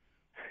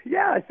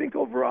 Yeah, I think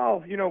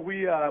overall,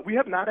 we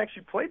have not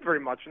actually played very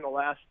much in the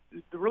last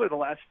 3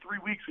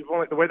 weeks. We've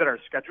only, the way that our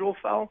schedule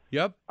fell.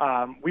 Yep.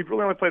 We've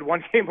really only played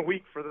one game a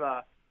week for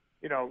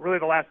really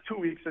the last 2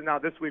 weeks, and now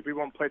this week we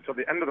won't play till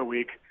the end of the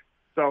week.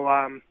 So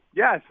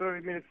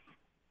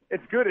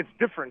it's good. It's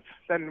different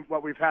than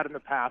what we've had in the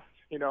past.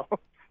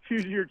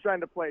 Usually you're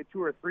trying to play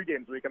 2 or 3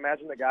 games a week.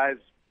 Imagine the guys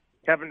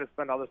having to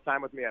spend all this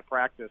time with me at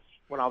practice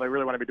when all they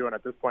really want to be doing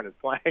at this point is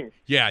playing.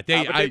 Yeah,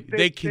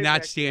 they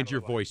cannot stand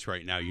your voice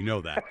right now. You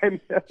know that.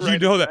 Right, you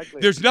know exactly.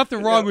 that. There's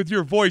nothing wrong with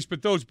your voice,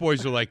 but those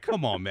boys are like,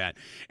 come on, man.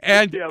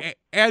 And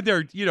and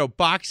they're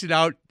boxing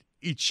out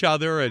each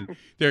other, and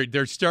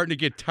they're starting to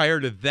get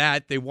tired of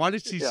that. They want to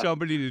see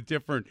somebody in a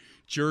different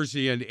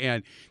jersey,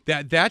 and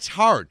that's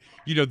hard.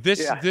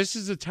 This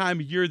is a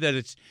time of year that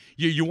it's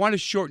you want to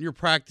shorten your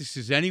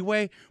practices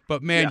anyway,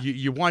 but man,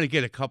 you want to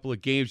get a couple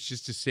of games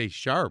just to stay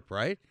sharp,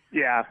 right?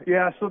 Yeah.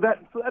 So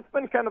that's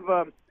been kind of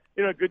a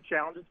good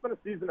challenge. It's been a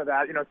season of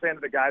that. Saying to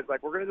the guys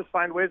like we're going to just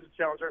find ways to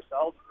challenge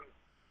ourselves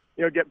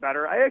and get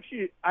better. I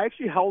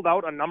actually held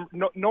out a number,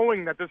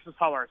 knowing that this is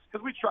how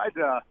because we tried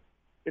to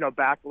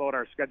backload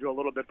our schedule a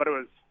little bit, but it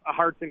was a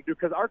hard thing to do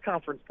because our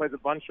conference plays a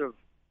bunch of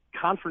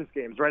conference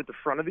games right at the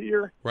front of the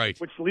year, right?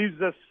 Which leaves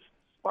us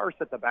sparse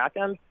at the back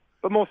end.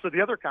 But most of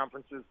the other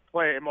conferences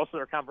play most of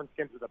their conference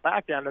games at the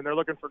back end, and they're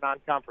looking for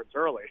non-conference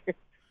early.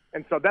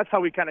 And so that's how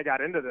we kind of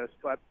got into this.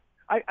 But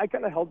I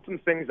kind of held some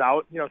things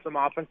out, some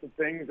offensive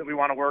things that we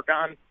want to work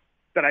on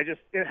that I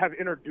just have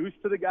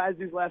introduced to the guys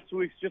these last 2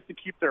 weeks just to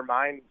keep their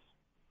minds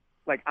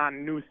like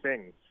on new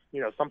things,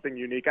 something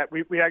unique.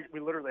 We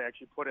literally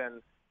actually put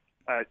in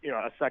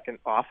a second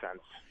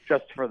offense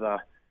just for the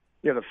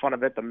fun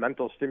of it, the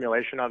mental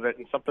stimulation of it,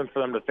 and something for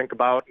them to think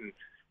about and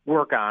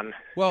work on,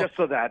 just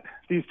so that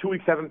these 2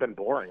 weeks haven't been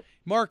boring.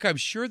 Mark, I'm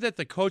sure that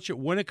the coach at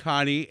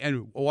Winneconne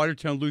and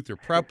Watertown Luther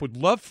Prep would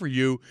love for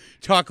you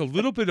to talk a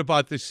little bit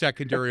about the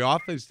secondary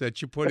offense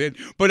that you put in,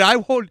 but I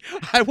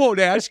won't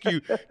ask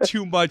you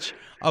too much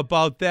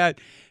about that.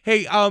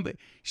 Hey,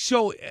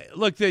 so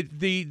look,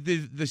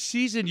 the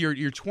season you're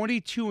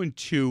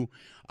 22-2.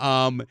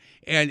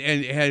 And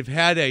have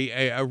had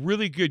a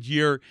really good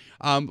year.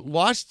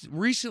 Lost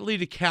recently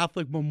to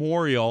Catholic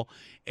Memorial,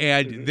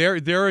 and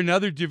they're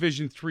another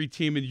Division III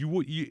team, and you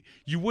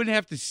wouldn't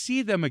have to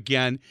see them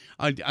again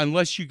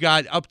unless you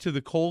got up to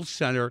the Kohl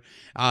Center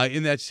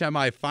in that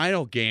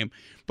semifinal game.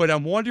 But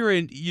I'm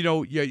wondering,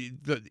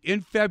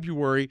 in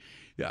February,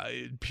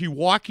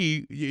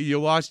 Pewaukee, you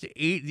lost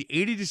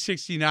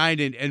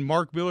 80-69, and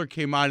Mark Miller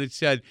came on and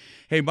said,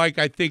 "Hey, Mike,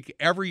 I think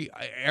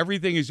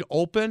everything is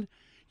open."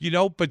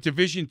 But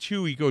Division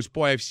II, he goes,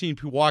 boy, I've seen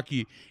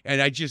Pewaukee,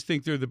 and I just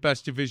think they're the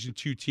best Division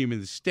II team in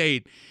the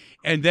state.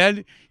 And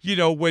then,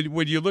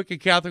 when you look at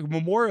Catholic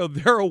Memorial,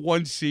 they're a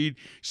 1 seed.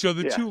 So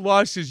the 2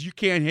 losses, you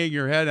can't hang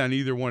your head on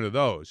either one of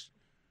those.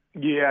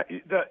 Yeah.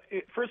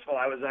 First of all,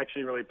 I was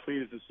actually really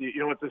pleased to see,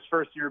 with this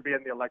first year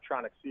being the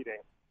electronic seating.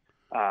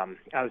 I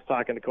was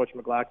talking to Coach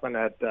McLaughlin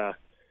at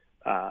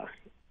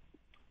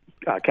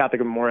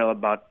Catholic Memorial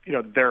about,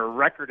 their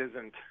record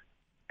isn't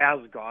as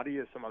gaudy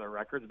as some other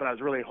records, but I was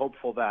really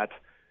hopeful that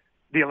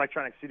the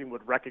electronic seeding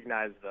would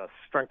recognize the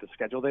strength of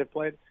schedule they've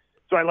played.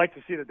 So I like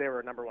to see that they were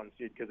a number 1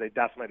 seed because they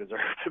definitely deserve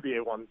to be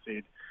a 1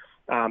 seed.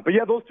 But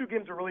yeah, those 2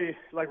 games are really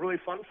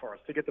fun for us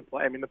to get to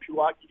play. I mean, the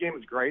Pewaukee game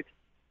was great.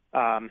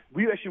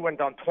 We actually went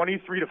down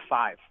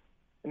 23-5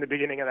 in the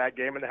beginning of that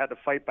game, and they had to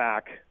fight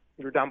back.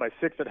 We were down by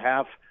 6 at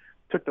half,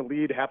 took the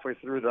lead halfway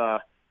through the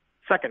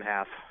second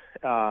half.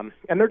 And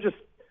they're just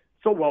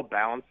so well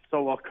balanced,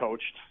 so well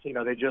coached.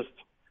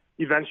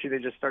 Eventually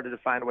they just started to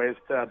find ways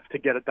to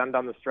get it done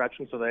down the stretch,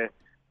 and so they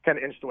kind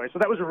of inched away. So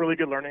that was a really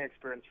good learning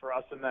experience for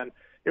us. And then,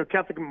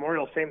 Catholic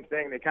Memorial, same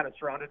thing. They kind of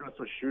surrounded us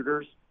with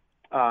shooters.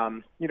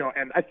 And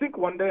I think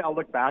one day I'll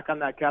look back on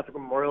that Catholic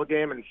Memorial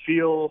game and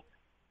feel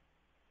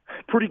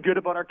pretty good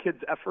about our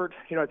kids' effort.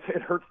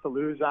 It hurts to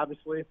lose,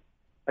 obviously,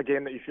 a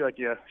game that you feel like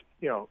you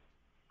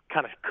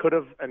kind of could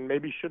have and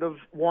maybe should have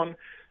won.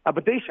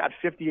 But they shot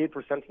 58%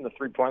 from the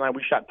three-point line.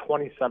 We shot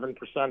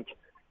 27%.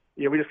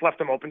 We just left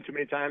them open too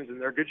many times,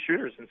 and they're good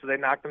shooters, and so they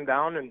knocked them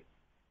down. And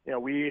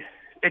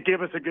it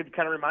gave us a good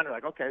kind of reminder,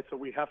 like, okay, so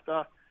we have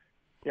to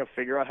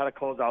figure out how to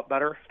close out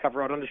better,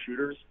 cover out on the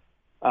shooters.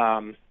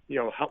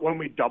 When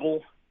we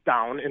double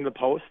down in the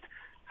post,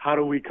 how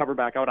do we cover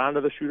back out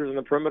onto the shooters in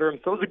the perimeter? And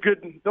so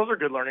those are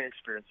good learning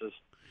experiences.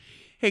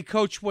 Hey,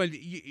 Coach, when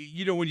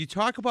you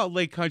talk about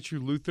Lake Country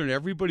Lutheran,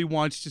 everybody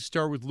wants to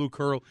start with Luke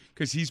Hurl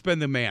because he's been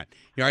the man.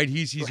 Right?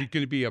 He's going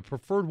to be a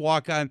preferred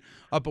walk-on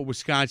up at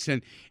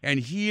Wisconsin,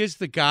 and he is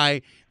the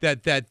guy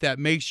that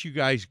makes you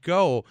guys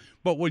go.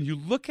 But when you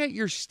look at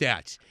your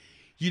stats,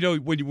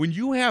 when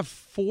you have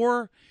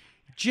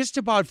just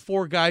about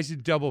 4 guys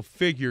in double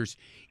figures,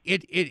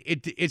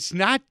 it's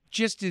not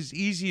just as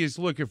easy as,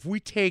 look, if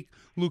we take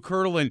Luke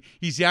Hurl and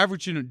he's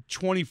averaging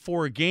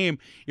 24 a game,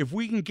 if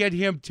we can get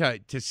him to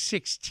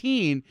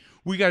 16,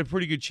 we got a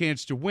pretty good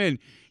chance to win.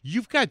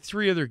 You've got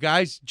 3 other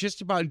guys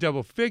just about in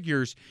double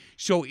figures,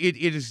 so it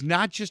is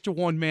not just a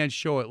one-man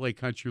show at Lake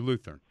Country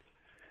Lutheran.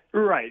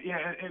 Right,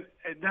 yeah, and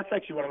that's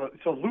actually one of the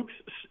 – so Luke's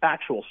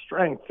actual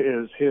strength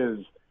is his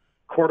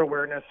court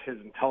awareness, his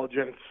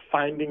intelligence,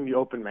 finding the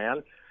open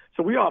man.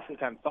 So we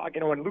oftentimes thought,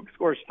 when Luke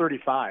scores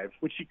 35,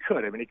 which he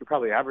could, he could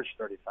probably average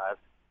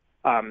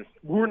 35,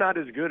 we're not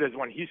as good as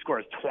when he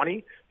scores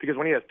 20, because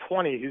when he has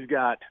 20, he's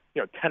got,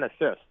 10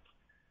 assists.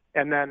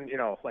 And then,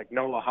 like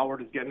Nola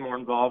Howard is getting more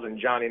involved, and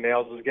Johnny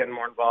Nails is getting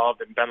more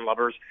involved, and Ben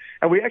Lovers.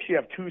 And we actually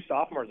have 2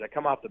 sophomores that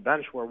come off the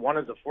bench where one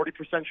is a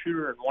 40%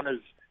 shooter and one is,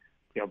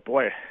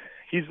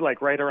 he's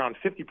like right around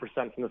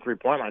 50% from the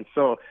three-point line.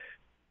 So,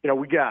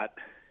 we got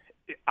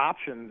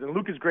options, and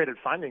Luke is great at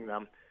finding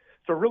them.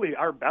 So really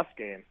our best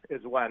game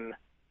is when,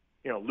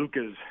 Luke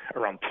is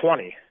around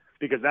 20,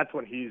 because that's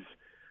when he's,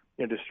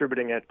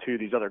 distributing it to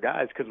these other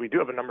guys, because we do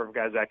have a number of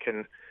guys that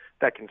can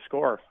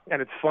score.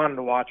 And it's fun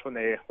to watch when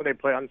they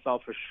play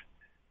unselfish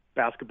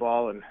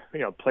basketball and,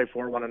 play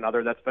for one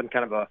another. That's been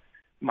kind of a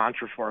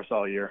mantra for us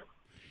all year.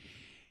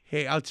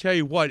 Hey, I'll tell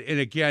you what, and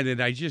again,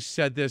 and I just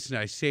said this and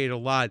I say it a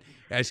lot,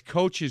 as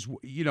coaches,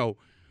 we don't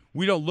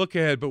look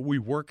ahead, but we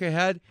work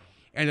ahead.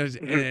 And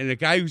and a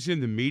guy who's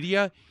in the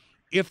media,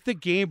 if the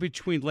game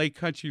between Lake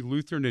Country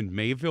Lutheran and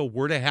Mayville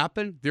were to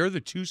happen, they're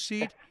the 2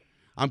 seed.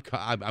 I'm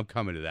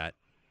coming to that.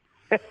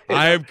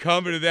 I am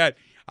coming to that.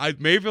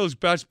 Mayville's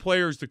best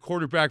player is the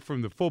quarterback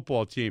from the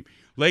football team.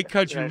 Lake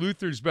Country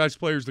Lutheran's best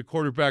player is the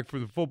quarterback for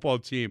the football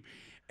team,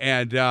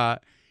 and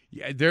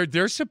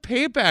there's some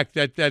payback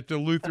that the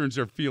Lutherans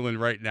are feeling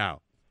right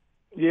now.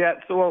 Yeah.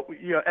 So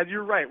as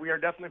you're right, we are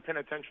definitely paying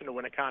attention to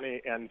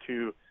Winneconne and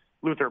to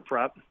Luther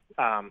Prep.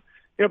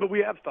 But we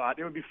have thought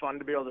it would be fun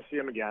to be able to see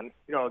them again.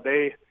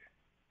 They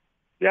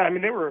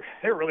were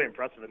really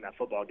impressive in that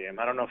football game.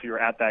 I don't know if you were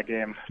at that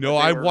game. No,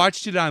 I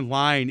watched it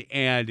online,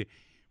 and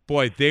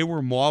boy, they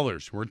were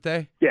maulers, weren't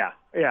they? Yeah.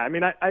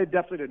 I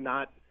definitely did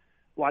not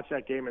watch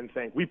that game and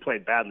think we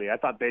played badly. I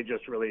thought they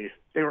just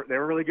they were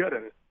really good,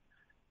 and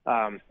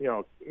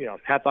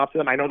hats off to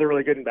them. I know they're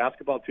really good in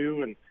basketball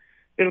too, and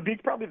it'll be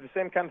probably the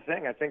same kind of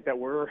thing. I think that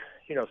we're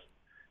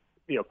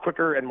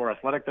quicker and more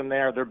athletic than they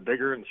are. They're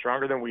bigger and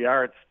stronger than we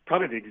are. It's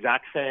probably the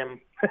exact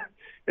same.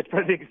 It's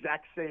probably the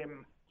exact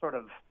same sort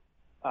of,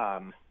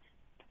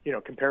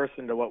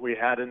 comparison to what we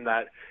had in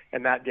that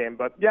game.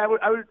 But yeah,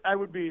 I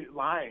would be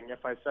lying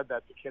if I said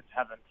that the kids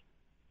haven't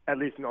at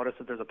least noticed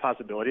that there's a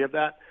possibility of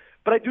that.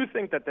 But I do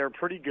think that they're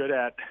pretty good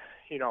at,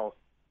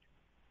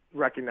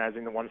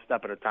 recognizing the one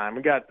step at a time.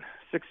 We got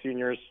 6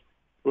 seniors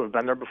who have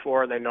been there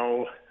before. They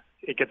know,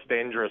 it gets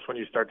dangerous when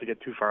you start to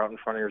get too far out in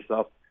front of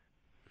yourself.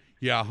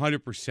 Yeah,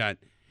 100%.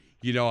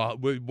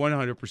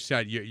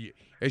 100%.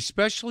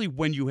 Especially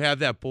when you have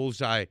that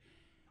bullseye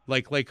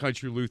like Lake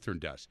Country Lutheran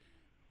does.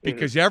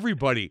 Because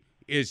everybody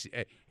is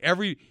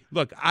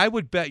look, I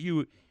would bet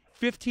you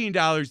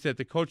 $15 that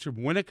the coach from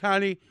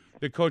Winneconne,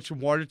 the coach from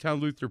Watertown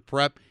Lutheran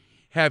Prep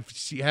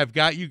have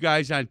got you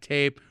guys on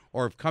tape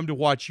or have come to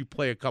watch you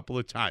play a couple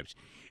of times.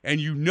 And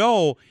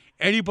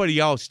anybody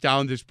else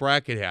down this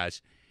bracket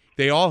has.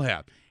 They all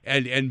have.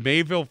 And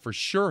Mayville for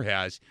sure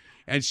has.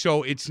 And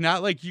so it's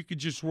not like you could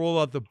just roll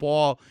out the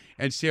ball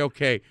and say,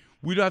 okay,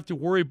 we don't have to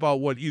worry about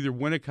what either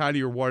Winneconne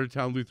or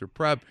Watertown Lutheran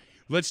Prep.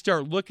 Let's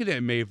start looking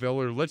at Mayville,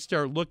 or let's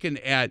start looking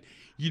at,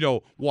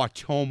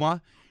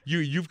 Wautoma.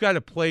 You've got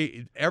to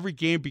play every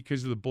game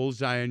because of the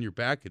bullseye on your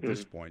back at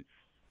this point.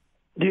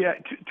 Yeah,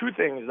 two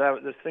things I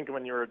was just thinking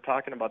when you were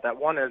talking about that.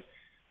 One is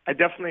I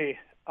definitely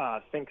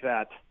think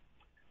that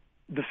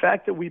the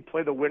fact that we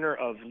play the winner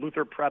of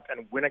Luther Prep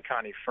and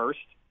Winneconne first,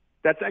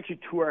 that's actually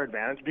to our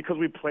advantage because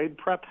we played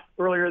Prep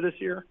earlier this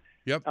year.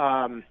 Yep.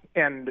 And,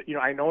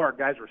 I know our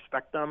guys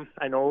respect them.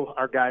 I know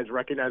our guys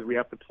recognize we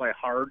have to play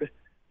hard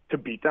to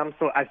beat them.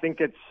 So I think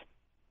it's,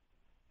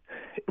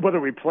 whether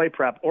we play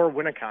Prep or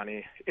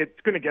Winneconne, it's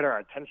going to get our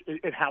attention.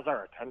 It has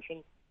our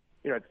attention.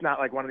 It's not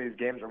like one of these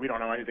games where we don't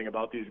know anything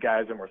about these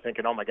guys and we're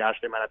thinking, oh my gosh,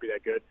 they might not be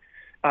that good.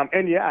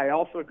 I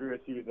also agree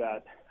with you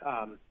that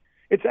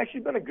it's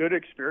actually been a good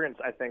experience,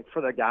 I think,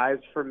 for the guys,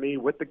 for me,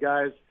 with the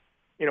guys,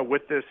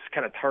 with this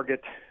kind of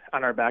target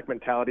on our back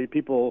mentality.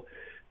 People,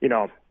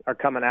 are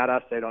coming at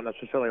us. They don't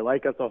necessarily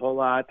like us a whole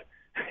lot,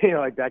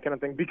 like that kind of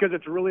thing, because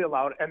it's really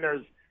allowed. And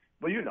there's,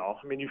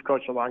 you've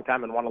coached a long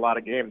time and won a lot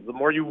of games. The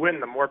more you win,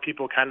 the more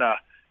people kind of,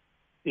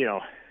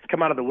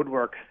 come out of the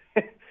woodwork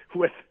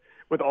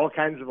with all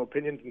kinds of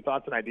opinions and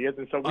thoughts and ideas.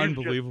 And so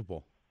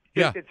unbelievable.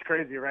 It's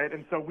crazy, right?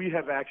 And so we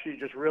have actually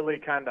just really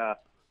kind of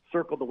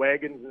circled the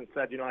wagons and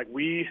said,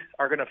 we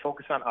are going to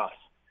focus on us.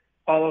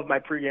 All of my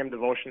pregame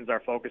devotions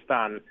are focused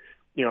on,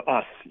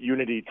 us,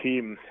 unity,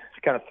 team,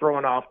 kind of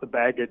throwing off the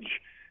baggage,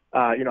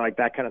 like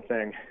that kind of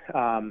thing.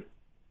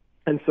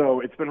 And so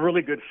it's been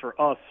really good for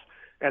us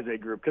as a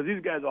group because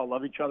these guys all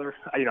love each other.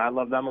 I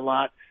love them a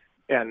lot.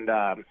 And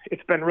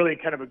it's been really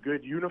kind of a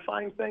good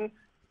unifying thing,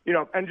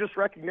 and just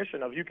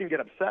recognition of you can get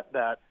upset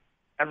that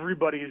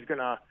everybody's going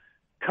to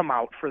come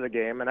out for the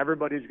game and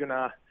everybody's going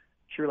to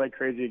cheer like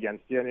crazy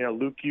against you. And,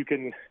 Luke, you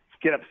can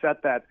get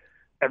upset that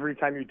every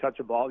time you touch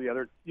a ball, the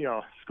other,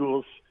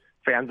 schools,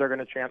 fans are going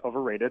to chant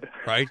overrated.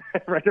 Right.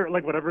 Right. Or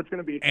like whatever it's going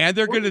to be. And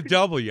they're going to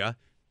double you,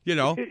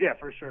 Yeah,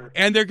 for sure.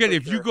 And they're going to,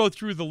 if you go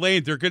through the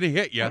lane, they're going to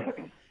hit you.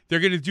 They're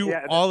going to do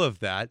all of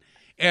that.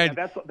 And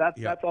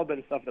that's all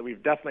been stuff that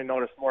we've definitely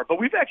noticed more. But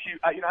we've actually,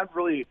 I've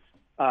really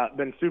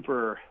been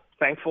super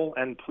thankful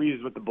and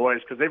pleased with the boys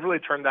because they've really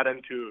turned that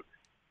into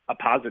a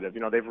positive.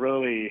 They've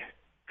really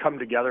come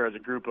together as a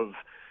group of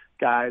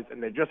guys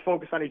and they just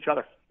focus on each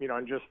other,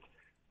 and just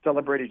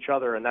celebrate each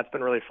other. And that's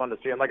been really fun to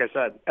see. And like I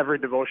said, every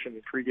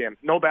devotion pregame,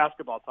 no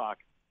basketball talk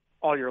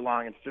all year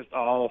long. It's just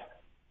all,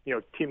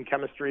 team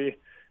chemistry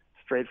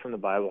straight from the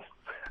Bible.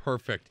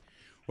 Perfect.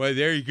 Well,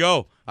 there you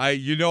go. I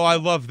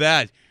love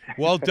that.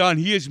 Well done.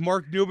 He is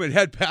Mark Newman,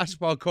 head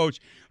basketball coach,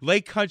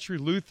 Lake Country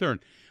Lutheran.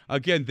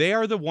 Again, they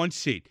are the 1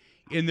 seed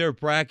in their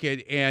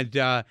bracket,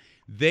 and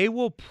they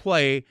will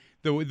play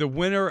the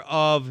winner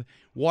of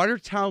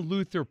Watertown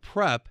Luther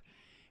Prep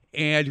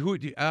and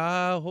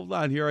hold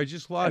on here, I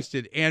just lost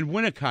it. And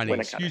Winneconne,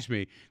 excuse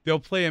me. They'll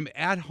play them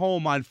at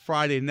home on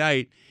Friday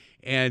night.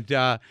 And,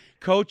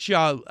 Coach,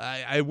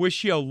 I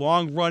wish you a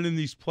long run in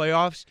these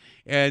playoffs.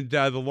 And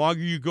the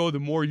longer you go, the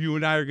more you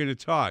and I are going to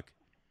talk.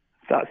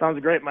 That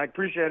sounds great, Mike.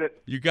 Appreciate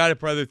it. You got it,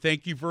 brother.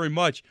 Thank you very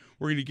much.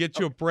 We're going to get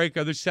you a break.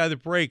 Other side of the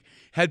break,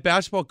 head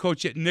basketball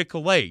coach at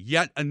Nicolet,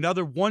 yet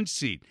another 1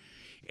 seed.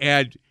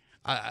 And,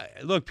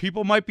 look,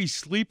 people might be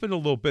sleeping a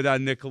little bit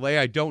on Nicolet.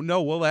 I don't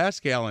know. We'll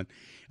ask Alan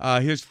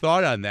his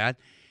thought on that.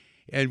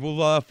 And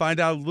we'll find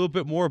out a little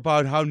bit more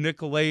about how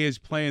Nicolet is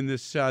playing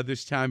this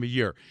time of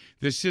year.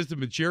 This is the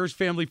Majerus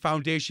Family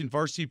Foundation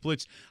Varsity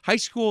Blitz High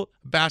School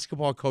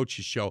Basketball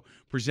Coaches Show,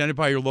 presented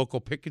by your local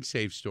Pick and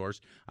Save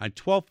stores on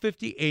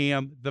 1250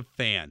 AM The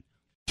Fan.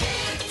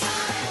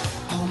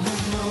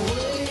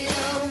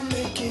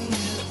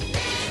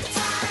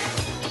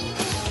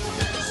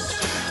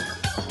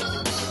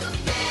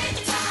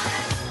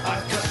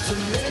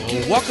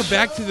 Welcome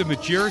back to the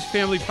Majerus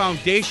Family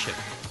Foundation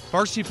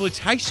Varsity Blitz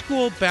High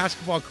School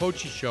Basketball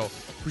Coaches Show,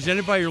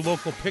 presented by your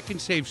local Pick and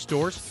Save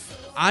stores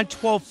on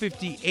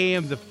 1250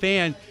 AM The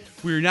Fan.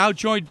 We are now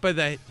joined by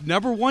the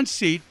number 1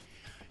 seed.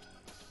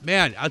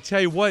 Man, I'll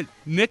tell you what,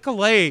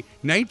 Nicolet,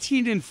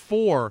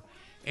 19-4,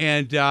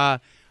 and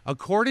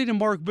according to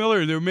Mark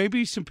Miller, there may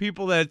be some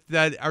people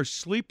that are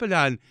sleeping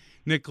on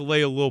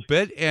Nicolet a little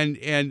bit,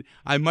 and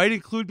I might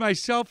include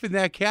myself in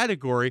that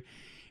category.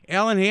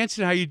 Alan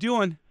Hansen, how you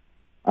doing?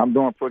 I'm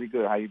doing pretty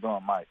good. How you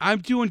doing, Mike? I'm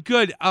doing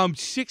good.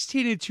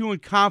 16-2 in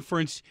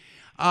conference.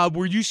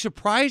 Were you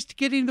surprised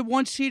getting the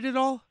 1 seed at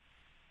all?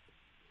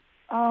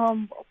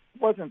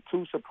 Wasn't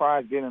too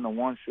surprised getting the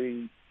 1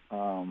 seed.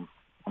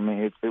 I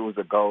mean, it was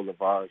a goal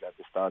of ours at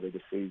the start of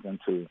the season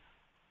to,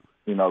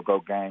 go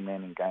game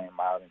in and game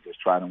out and just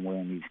try to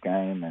win each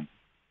game and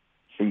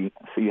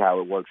see how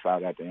it works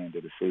out at the end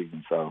of the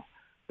season. So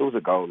it was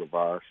a goal of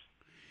ours.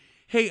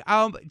 Hey,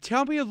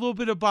 tell me a little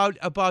bit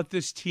about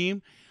this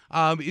team.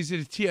 Is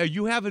it are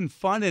you having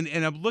fun?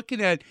 And I'm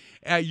looking at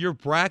your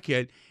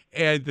bracket,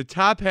 and the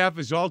top half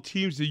is all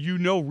teams that you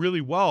know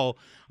really well,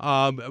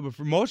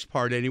 for most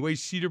part anyway.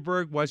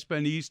 Cedarburg, West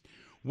Bend East,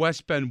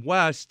 West Bend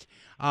West.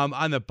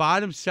 On the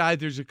bottom side,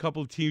 there's a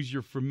couple of teams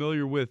you're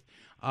familiar with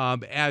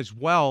as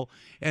well.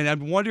 And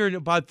I'm wondering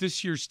about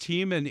this year's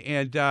team,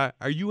 and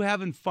are you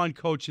having fun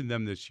coaching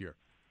them this year?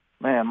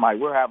 Man, Mike,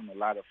 we're having a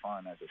lot of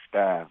fun as a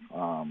staff.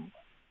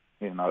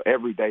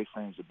 Every day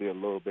seems to be a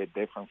little bit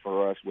different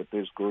for us with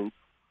this group.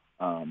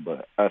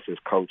 But us as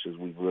coaches,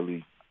 we've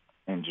really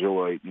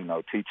enjoyed,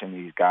 teaching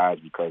these guys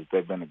because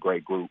they've been a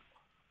great group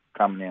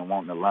coming in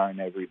wanting to learn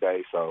every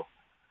day. So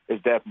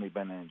it's definitely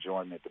been an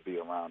enjoyment to be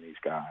around these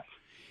guys.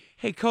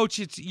 Hey, Coach,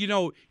 it's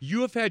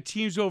you have had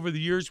teams over the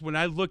years. When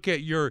I look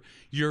at your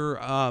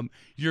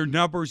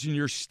numbers and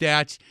your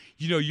stats,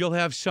 you'll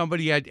have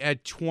somebody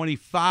at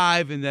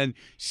 25 and then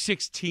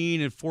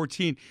 16 and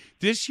 14.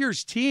 This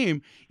year's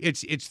team,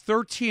 it's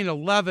 13,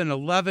 11,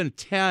 11,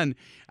 10,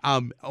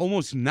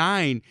 almost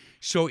 9.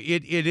 So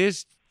it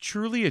is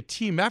truly a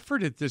team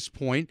effort at this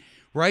point,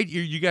 right?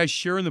 You guys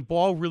sharing the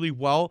ball really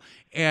well,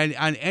 and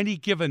on any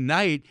given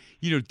night,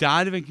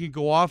 Donovan can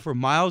go off, or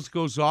Miles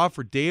goes off,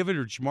 or David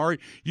or Jamari.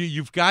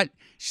 You've got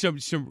some.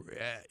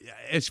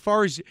 As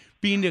far as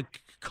being a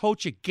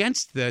coach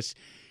against this,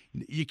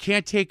 you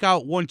can't take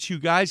out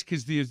 1-2 guys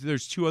because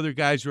there's 2 other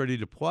guys ready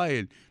to play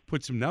and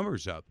put some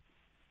numbers up.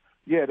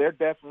 Yeah, there's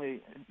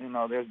definitely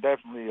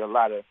a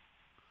lot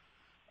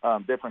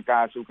of different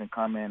guys who can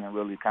come in and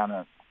really kind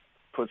of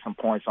put some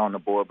points on the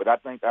board, but I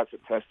think that's a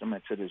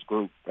testament to this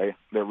group. They're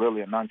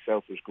really an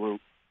unselfish group.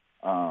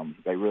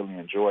 They really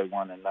enjoy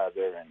one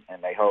another,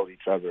 and they hold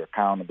each other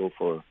accountable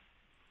for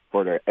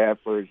their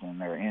efforts and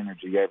their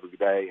energy every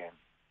day, and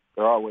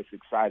they're always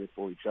excited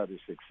for each other's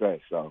success.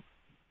 So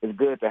it's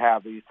good to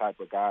have these type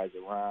of guys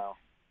around,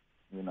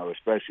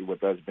 especially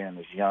with us being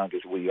as young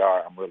as we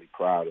are. I'm really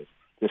proud of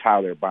just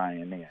how they're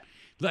buying in.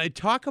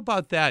 Talk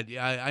about that.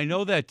 I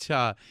know that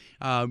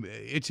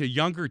it's a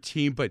younger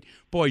team, but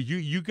boy,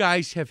 you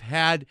guys have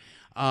had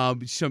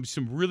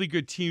some really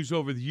good teams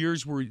over the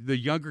years where the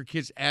younger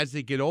kids, as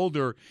they get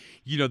older,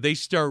 they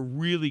start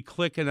really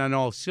clicking on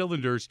all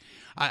cylinders.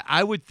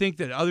 I would think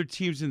that other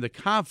teams in the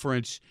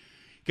conference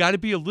got to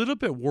be a little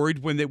bit worried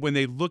when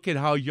they look at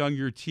how young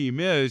your team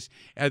is,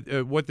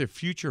 at what their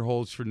future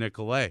holds for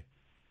Nicolet.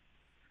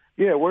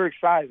 Yeah, we're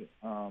excited.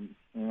 A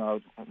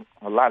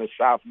lot of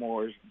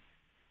sophomores,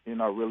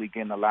 really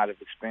getting a lot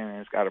of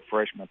experience. Got a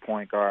freshman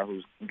point guard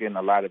who's getting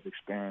a lot of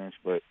experience.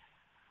 But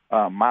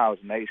Miles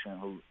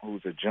Nation,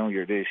 who's a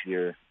junior this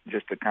year,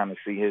 just to kind of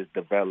see his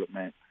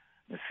development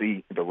and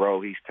see the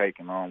role he's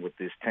taking on with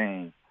this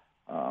team,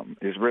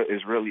 it's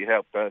really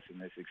helped us,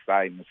 and it's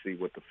exciting to see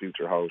what the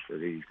future holds for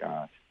these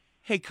guys.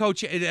 Hey,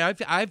 Coach,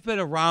 I've been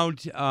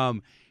around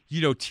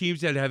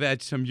teams that have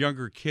had some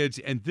younger kids,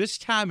 and this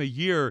time of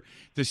year,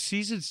 the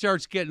season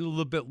starts getting a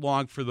little bit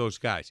long for those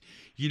guys.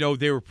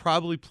 They were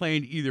probably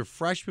playing either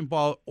freshman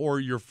ball, or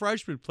your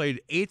freshman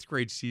played 8th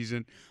grade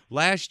season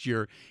last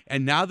year,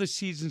 and now the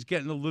season's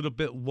getting a little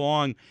bit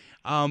long.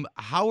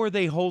 How are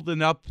they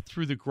holding up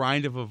through the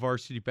grind of a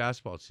varsity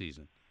basketball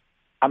season?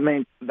 I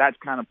mean, that's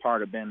kind of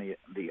part of being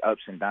the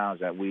ups and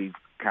downs that we've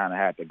kind of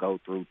had to go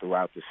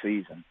throughout the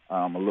season.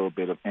 A little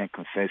bit of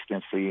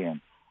inconsistency, and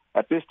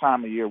at this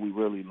time of year, we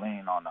really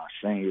lean on our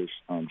seniors,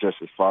 just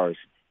as far as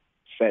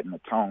setting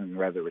the tone,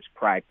 whether it's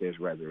practice,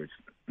 whether it's,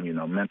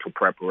 mental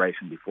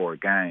preparation before a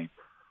game.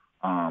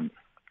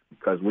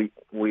 Because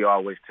we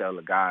always tell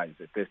the guys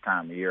at this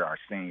time of year, our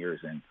seniors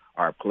and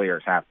our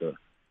players the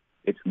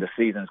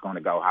season's going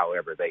to go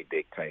however they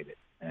dictate it.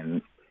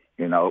 And,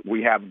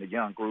 we having the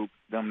young group,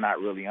 them not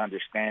really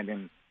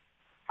understanding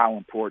how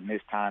important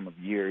this time of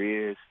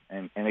year is.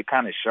 And it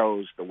kind of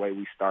shows the way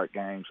we start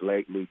games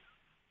lately.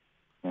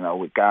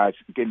 With guys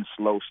getting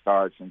slow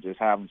starts and just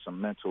having some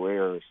mental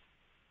errors.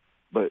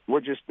 But we're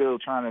just still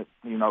trying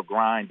to,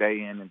 grind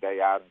day in and day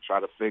out and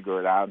try to figure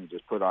it out and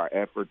just put our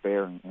effort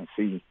there and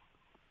see,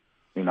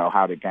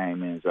 how the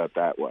game ends up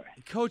that way.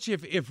 Coach,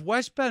 if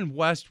West Bend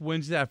West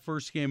wins that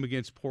first game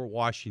against Port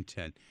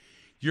Washington,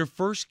 your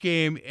first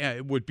game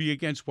would be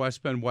against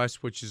West Bend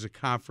West, which is a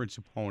conference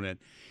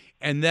opponent.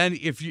 And then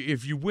if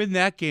you win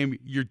that game,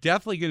 you're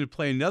definitely going to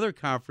play another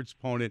conference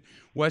opponent,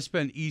 West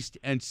Bend East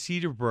and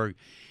Cedarburg.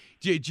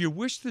 Do you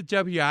wish the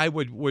WI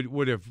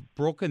would have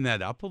broken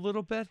that up a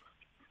little bit?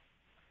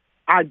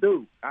 I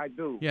do.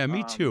 Yeah,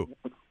 me too.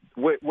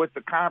 With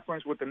the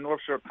conference, with the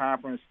North Shore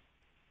Conference,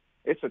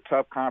 it's a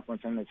tough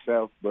conference in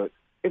itself, but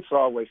it's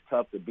always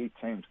tough to beat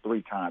teams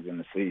 3 times in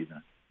the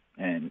season.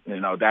 And,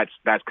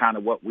 that's kind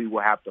of what we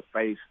will have to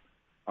face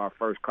our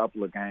first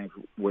couple of games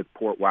with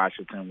Port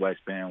Washington, West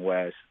Bend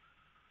West,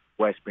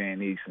 West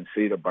Bend East, and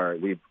Cedarburg.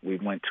 We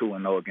went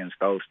 2-0 against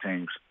those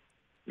teams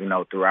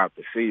throughout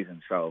the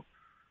season. So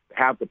to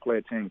have to play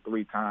a team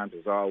 3 times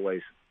is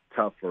always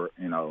tough for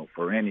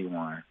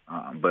anyone.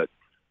 But,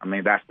 I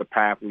mean, that's the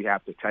path we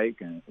have to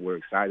take, and we're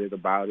excited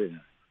about it,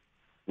 and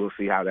we'll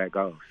see how that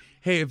goes.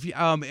 Hey,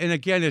 and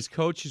again, as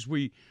coaches,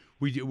 we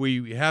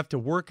have to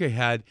work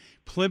ahead.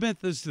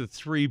 Plymouth is the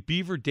 3.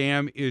 Beaver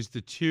Dam is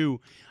the 2.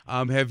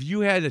 Have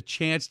you had a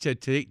chance to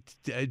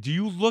do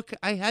you look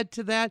ahead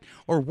to that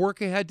or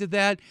work ahead to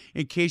that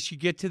in case you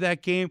get to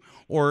that game?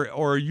 Or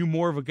are you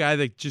more of a guy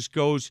that just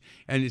goes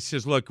and it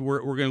says, look, we're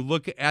going to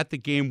look at the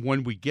game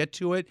when we get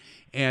to it,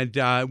 and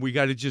we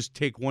got to just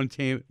take one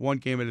game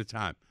at a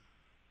time?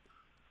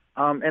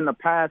 In the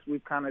past,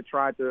 we've kind of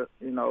tried to,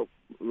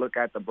 look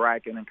at the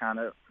bracket and kind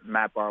of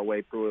map our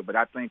way through it. But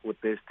I think with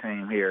this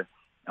team here,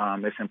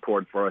 it's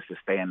important for us to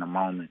stay in the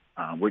moment.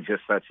 We're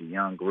just such a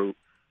young group.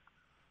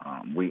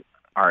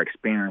 Our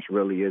experience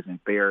really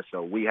isn't there,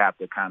 so we have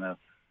to kind of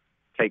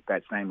take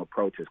that same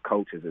approach as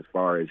coaches as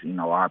far as,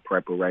 our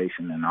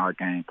preparation and our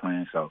game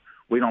plan. So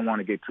we don't want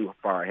to get too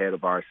far ahead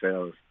of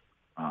ourselves.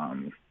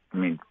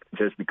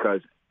 Just because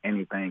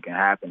anything can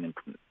happen,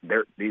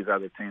 and these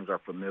other teams are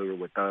familiar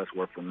with us,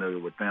 we're familiar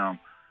with them.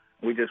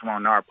 We just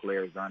want our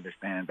players to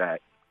understand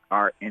that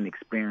our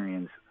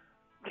inexperience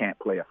can't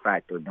play a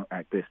factor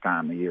at this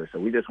time of year. So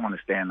we just want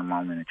to stay in the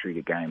moment and treat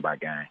it game by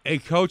game. Hey,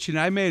 Coach, and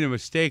I made a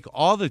mistake.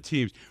 All the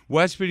teams,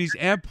 West Bendix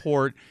and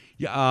Port,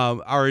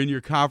 are in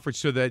your conference,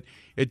 so that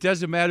it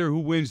doesn't matter who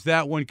wins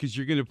that one because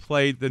you're going to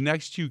play the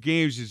next 2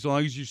 games as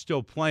long as you're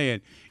still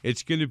playing.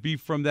 It's going to be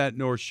from that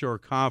North Shore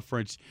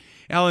Conference.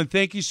 Alan,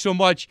 thank you so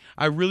much.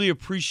 I really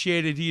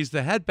appreciate it. He is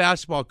the head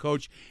basketball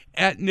coach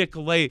at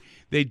Nicolet.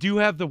 They do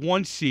have the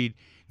 1 seed,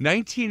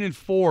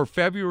 19-4.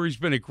 February's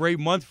been a great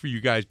month for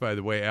you guys, by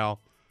the way, Al.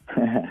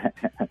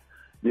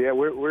 Yeah,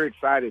 we're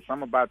excited.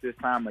 Something about this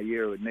time of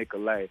year with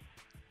Nicolet.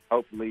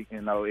 Hopefully,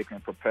 it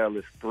can propel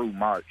us through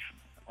March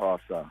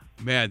also.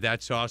 Man,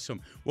 that's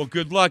awesome. Well,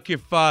 good luck.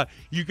 If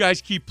you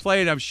guys keep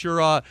playing, I'm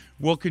sure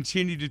we'll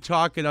continue to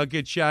talk, and I'll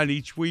get you on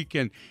each week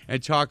and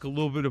talk a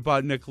little bit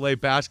about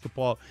Nicolet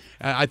basketball.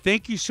 I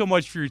thank you so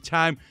much for your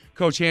time,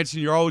 Coach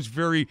Hanson. You're always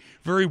very,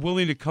 very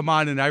willing to come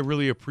on, and I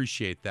really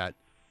appreciate that.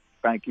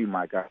 Thank you,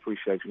 Mike. I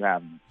appreciate you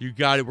having me. You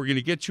got it. We're going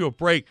to get you a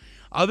break.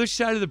 Other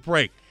side of the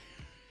break,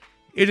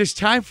 it is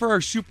time for our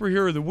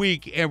Superhero of the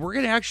Week, and we're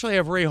going to actually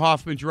have Ray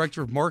Hoffman,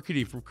 Director of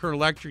Marketing from Kern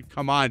Electric,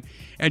 come on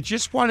and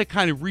just want to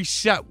kind of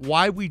reset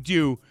why we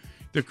do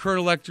the Kern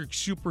Electric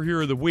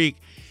Superhero of the Week,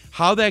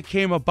 how that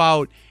came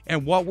about,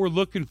 and what we're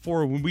looking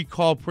for when we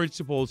call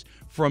principals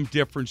from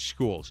different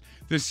schools.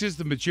 This is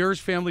the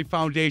Majerus Family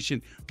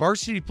Foundation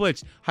Varsity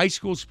Blitz High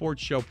School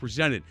Sports Show,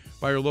 presented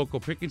by our local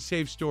Pick and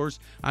Save stores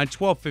on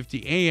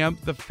 1250 AM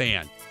The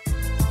Fan.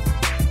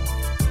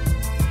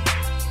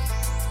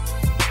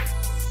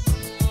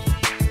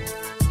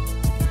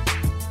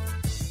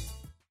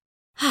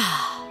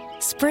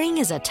 Spring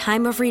is a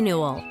time of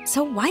renewal,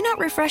 so why not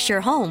refresh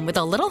your home with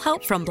a little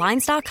help from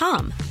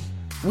Blinds.com?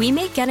 We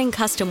make getting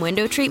custom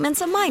window treatments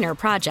a minor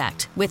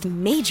project with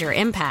major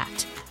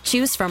impact.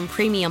 Choose from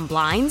premium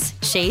blinds,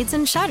 shades,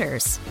 and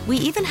shutters. We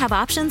even have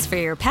options for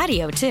your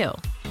patio, too.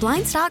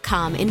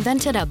 Blinds.com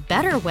invented a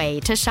better way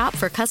to shop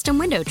for custom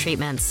window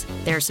treatments.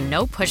 There's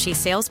no pushy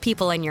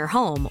salespeople in your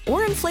home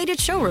or inflated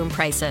showroom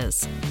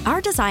prices.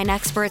 Our design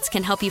experts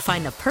can help you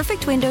find the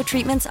perfect window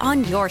treatments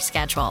on your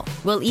schedule.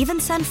 We'll even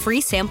send free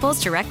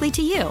samples directly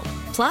to you.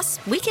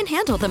 Plus, we can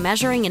handle the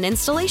measuring and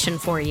installation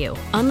for you.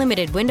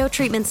 Unlimited window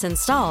treatments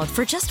installed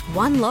for just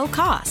one low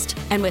cost.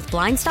 And with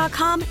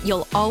Blinds.com,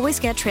 you'll always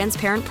get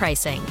transparent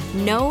pricing.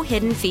 No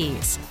hidden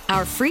fees.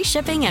 Our free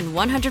shipping and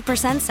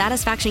 100%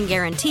 satisfaction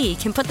guarantee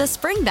can put the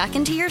spring back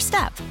into your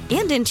step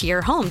and into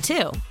your home,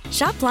 too.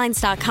 Shop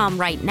Blinds.com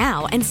right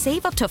now and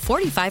save up to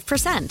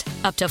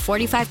 45%. Up to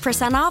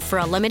 45% off for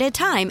a limited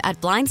time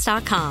at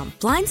Blinds.com.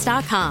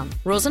 Blinds.com.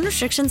 Rules and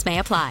restrictions may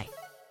apply.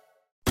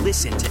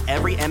 Listen to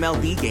every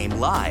MLB game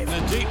live.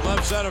 In the deep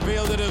left center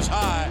field, it is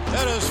high,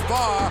 it is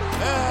far,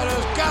 it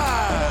is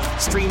gone.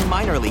 Stream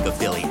minor league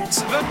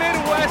affiliates. The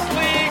Midwest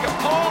League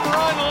home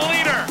run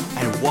leader.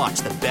 And watch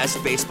the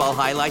best baseball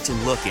highlights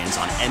and look-ins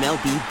on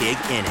MLB Big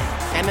Inning.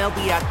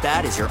 MLB At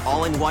Bat is your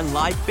all-in-one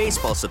live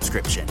baseball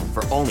subscription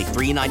for only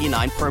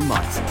 $3.99 per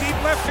month.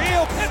 Deep left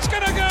field, it's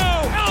gonna go.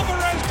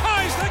 Alvarez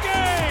ties the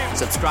game.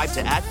 Subscribe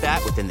to At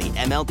Bat within the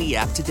MLB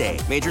app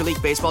today. Major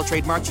League Baseball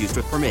trademarks used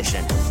with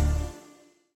permission.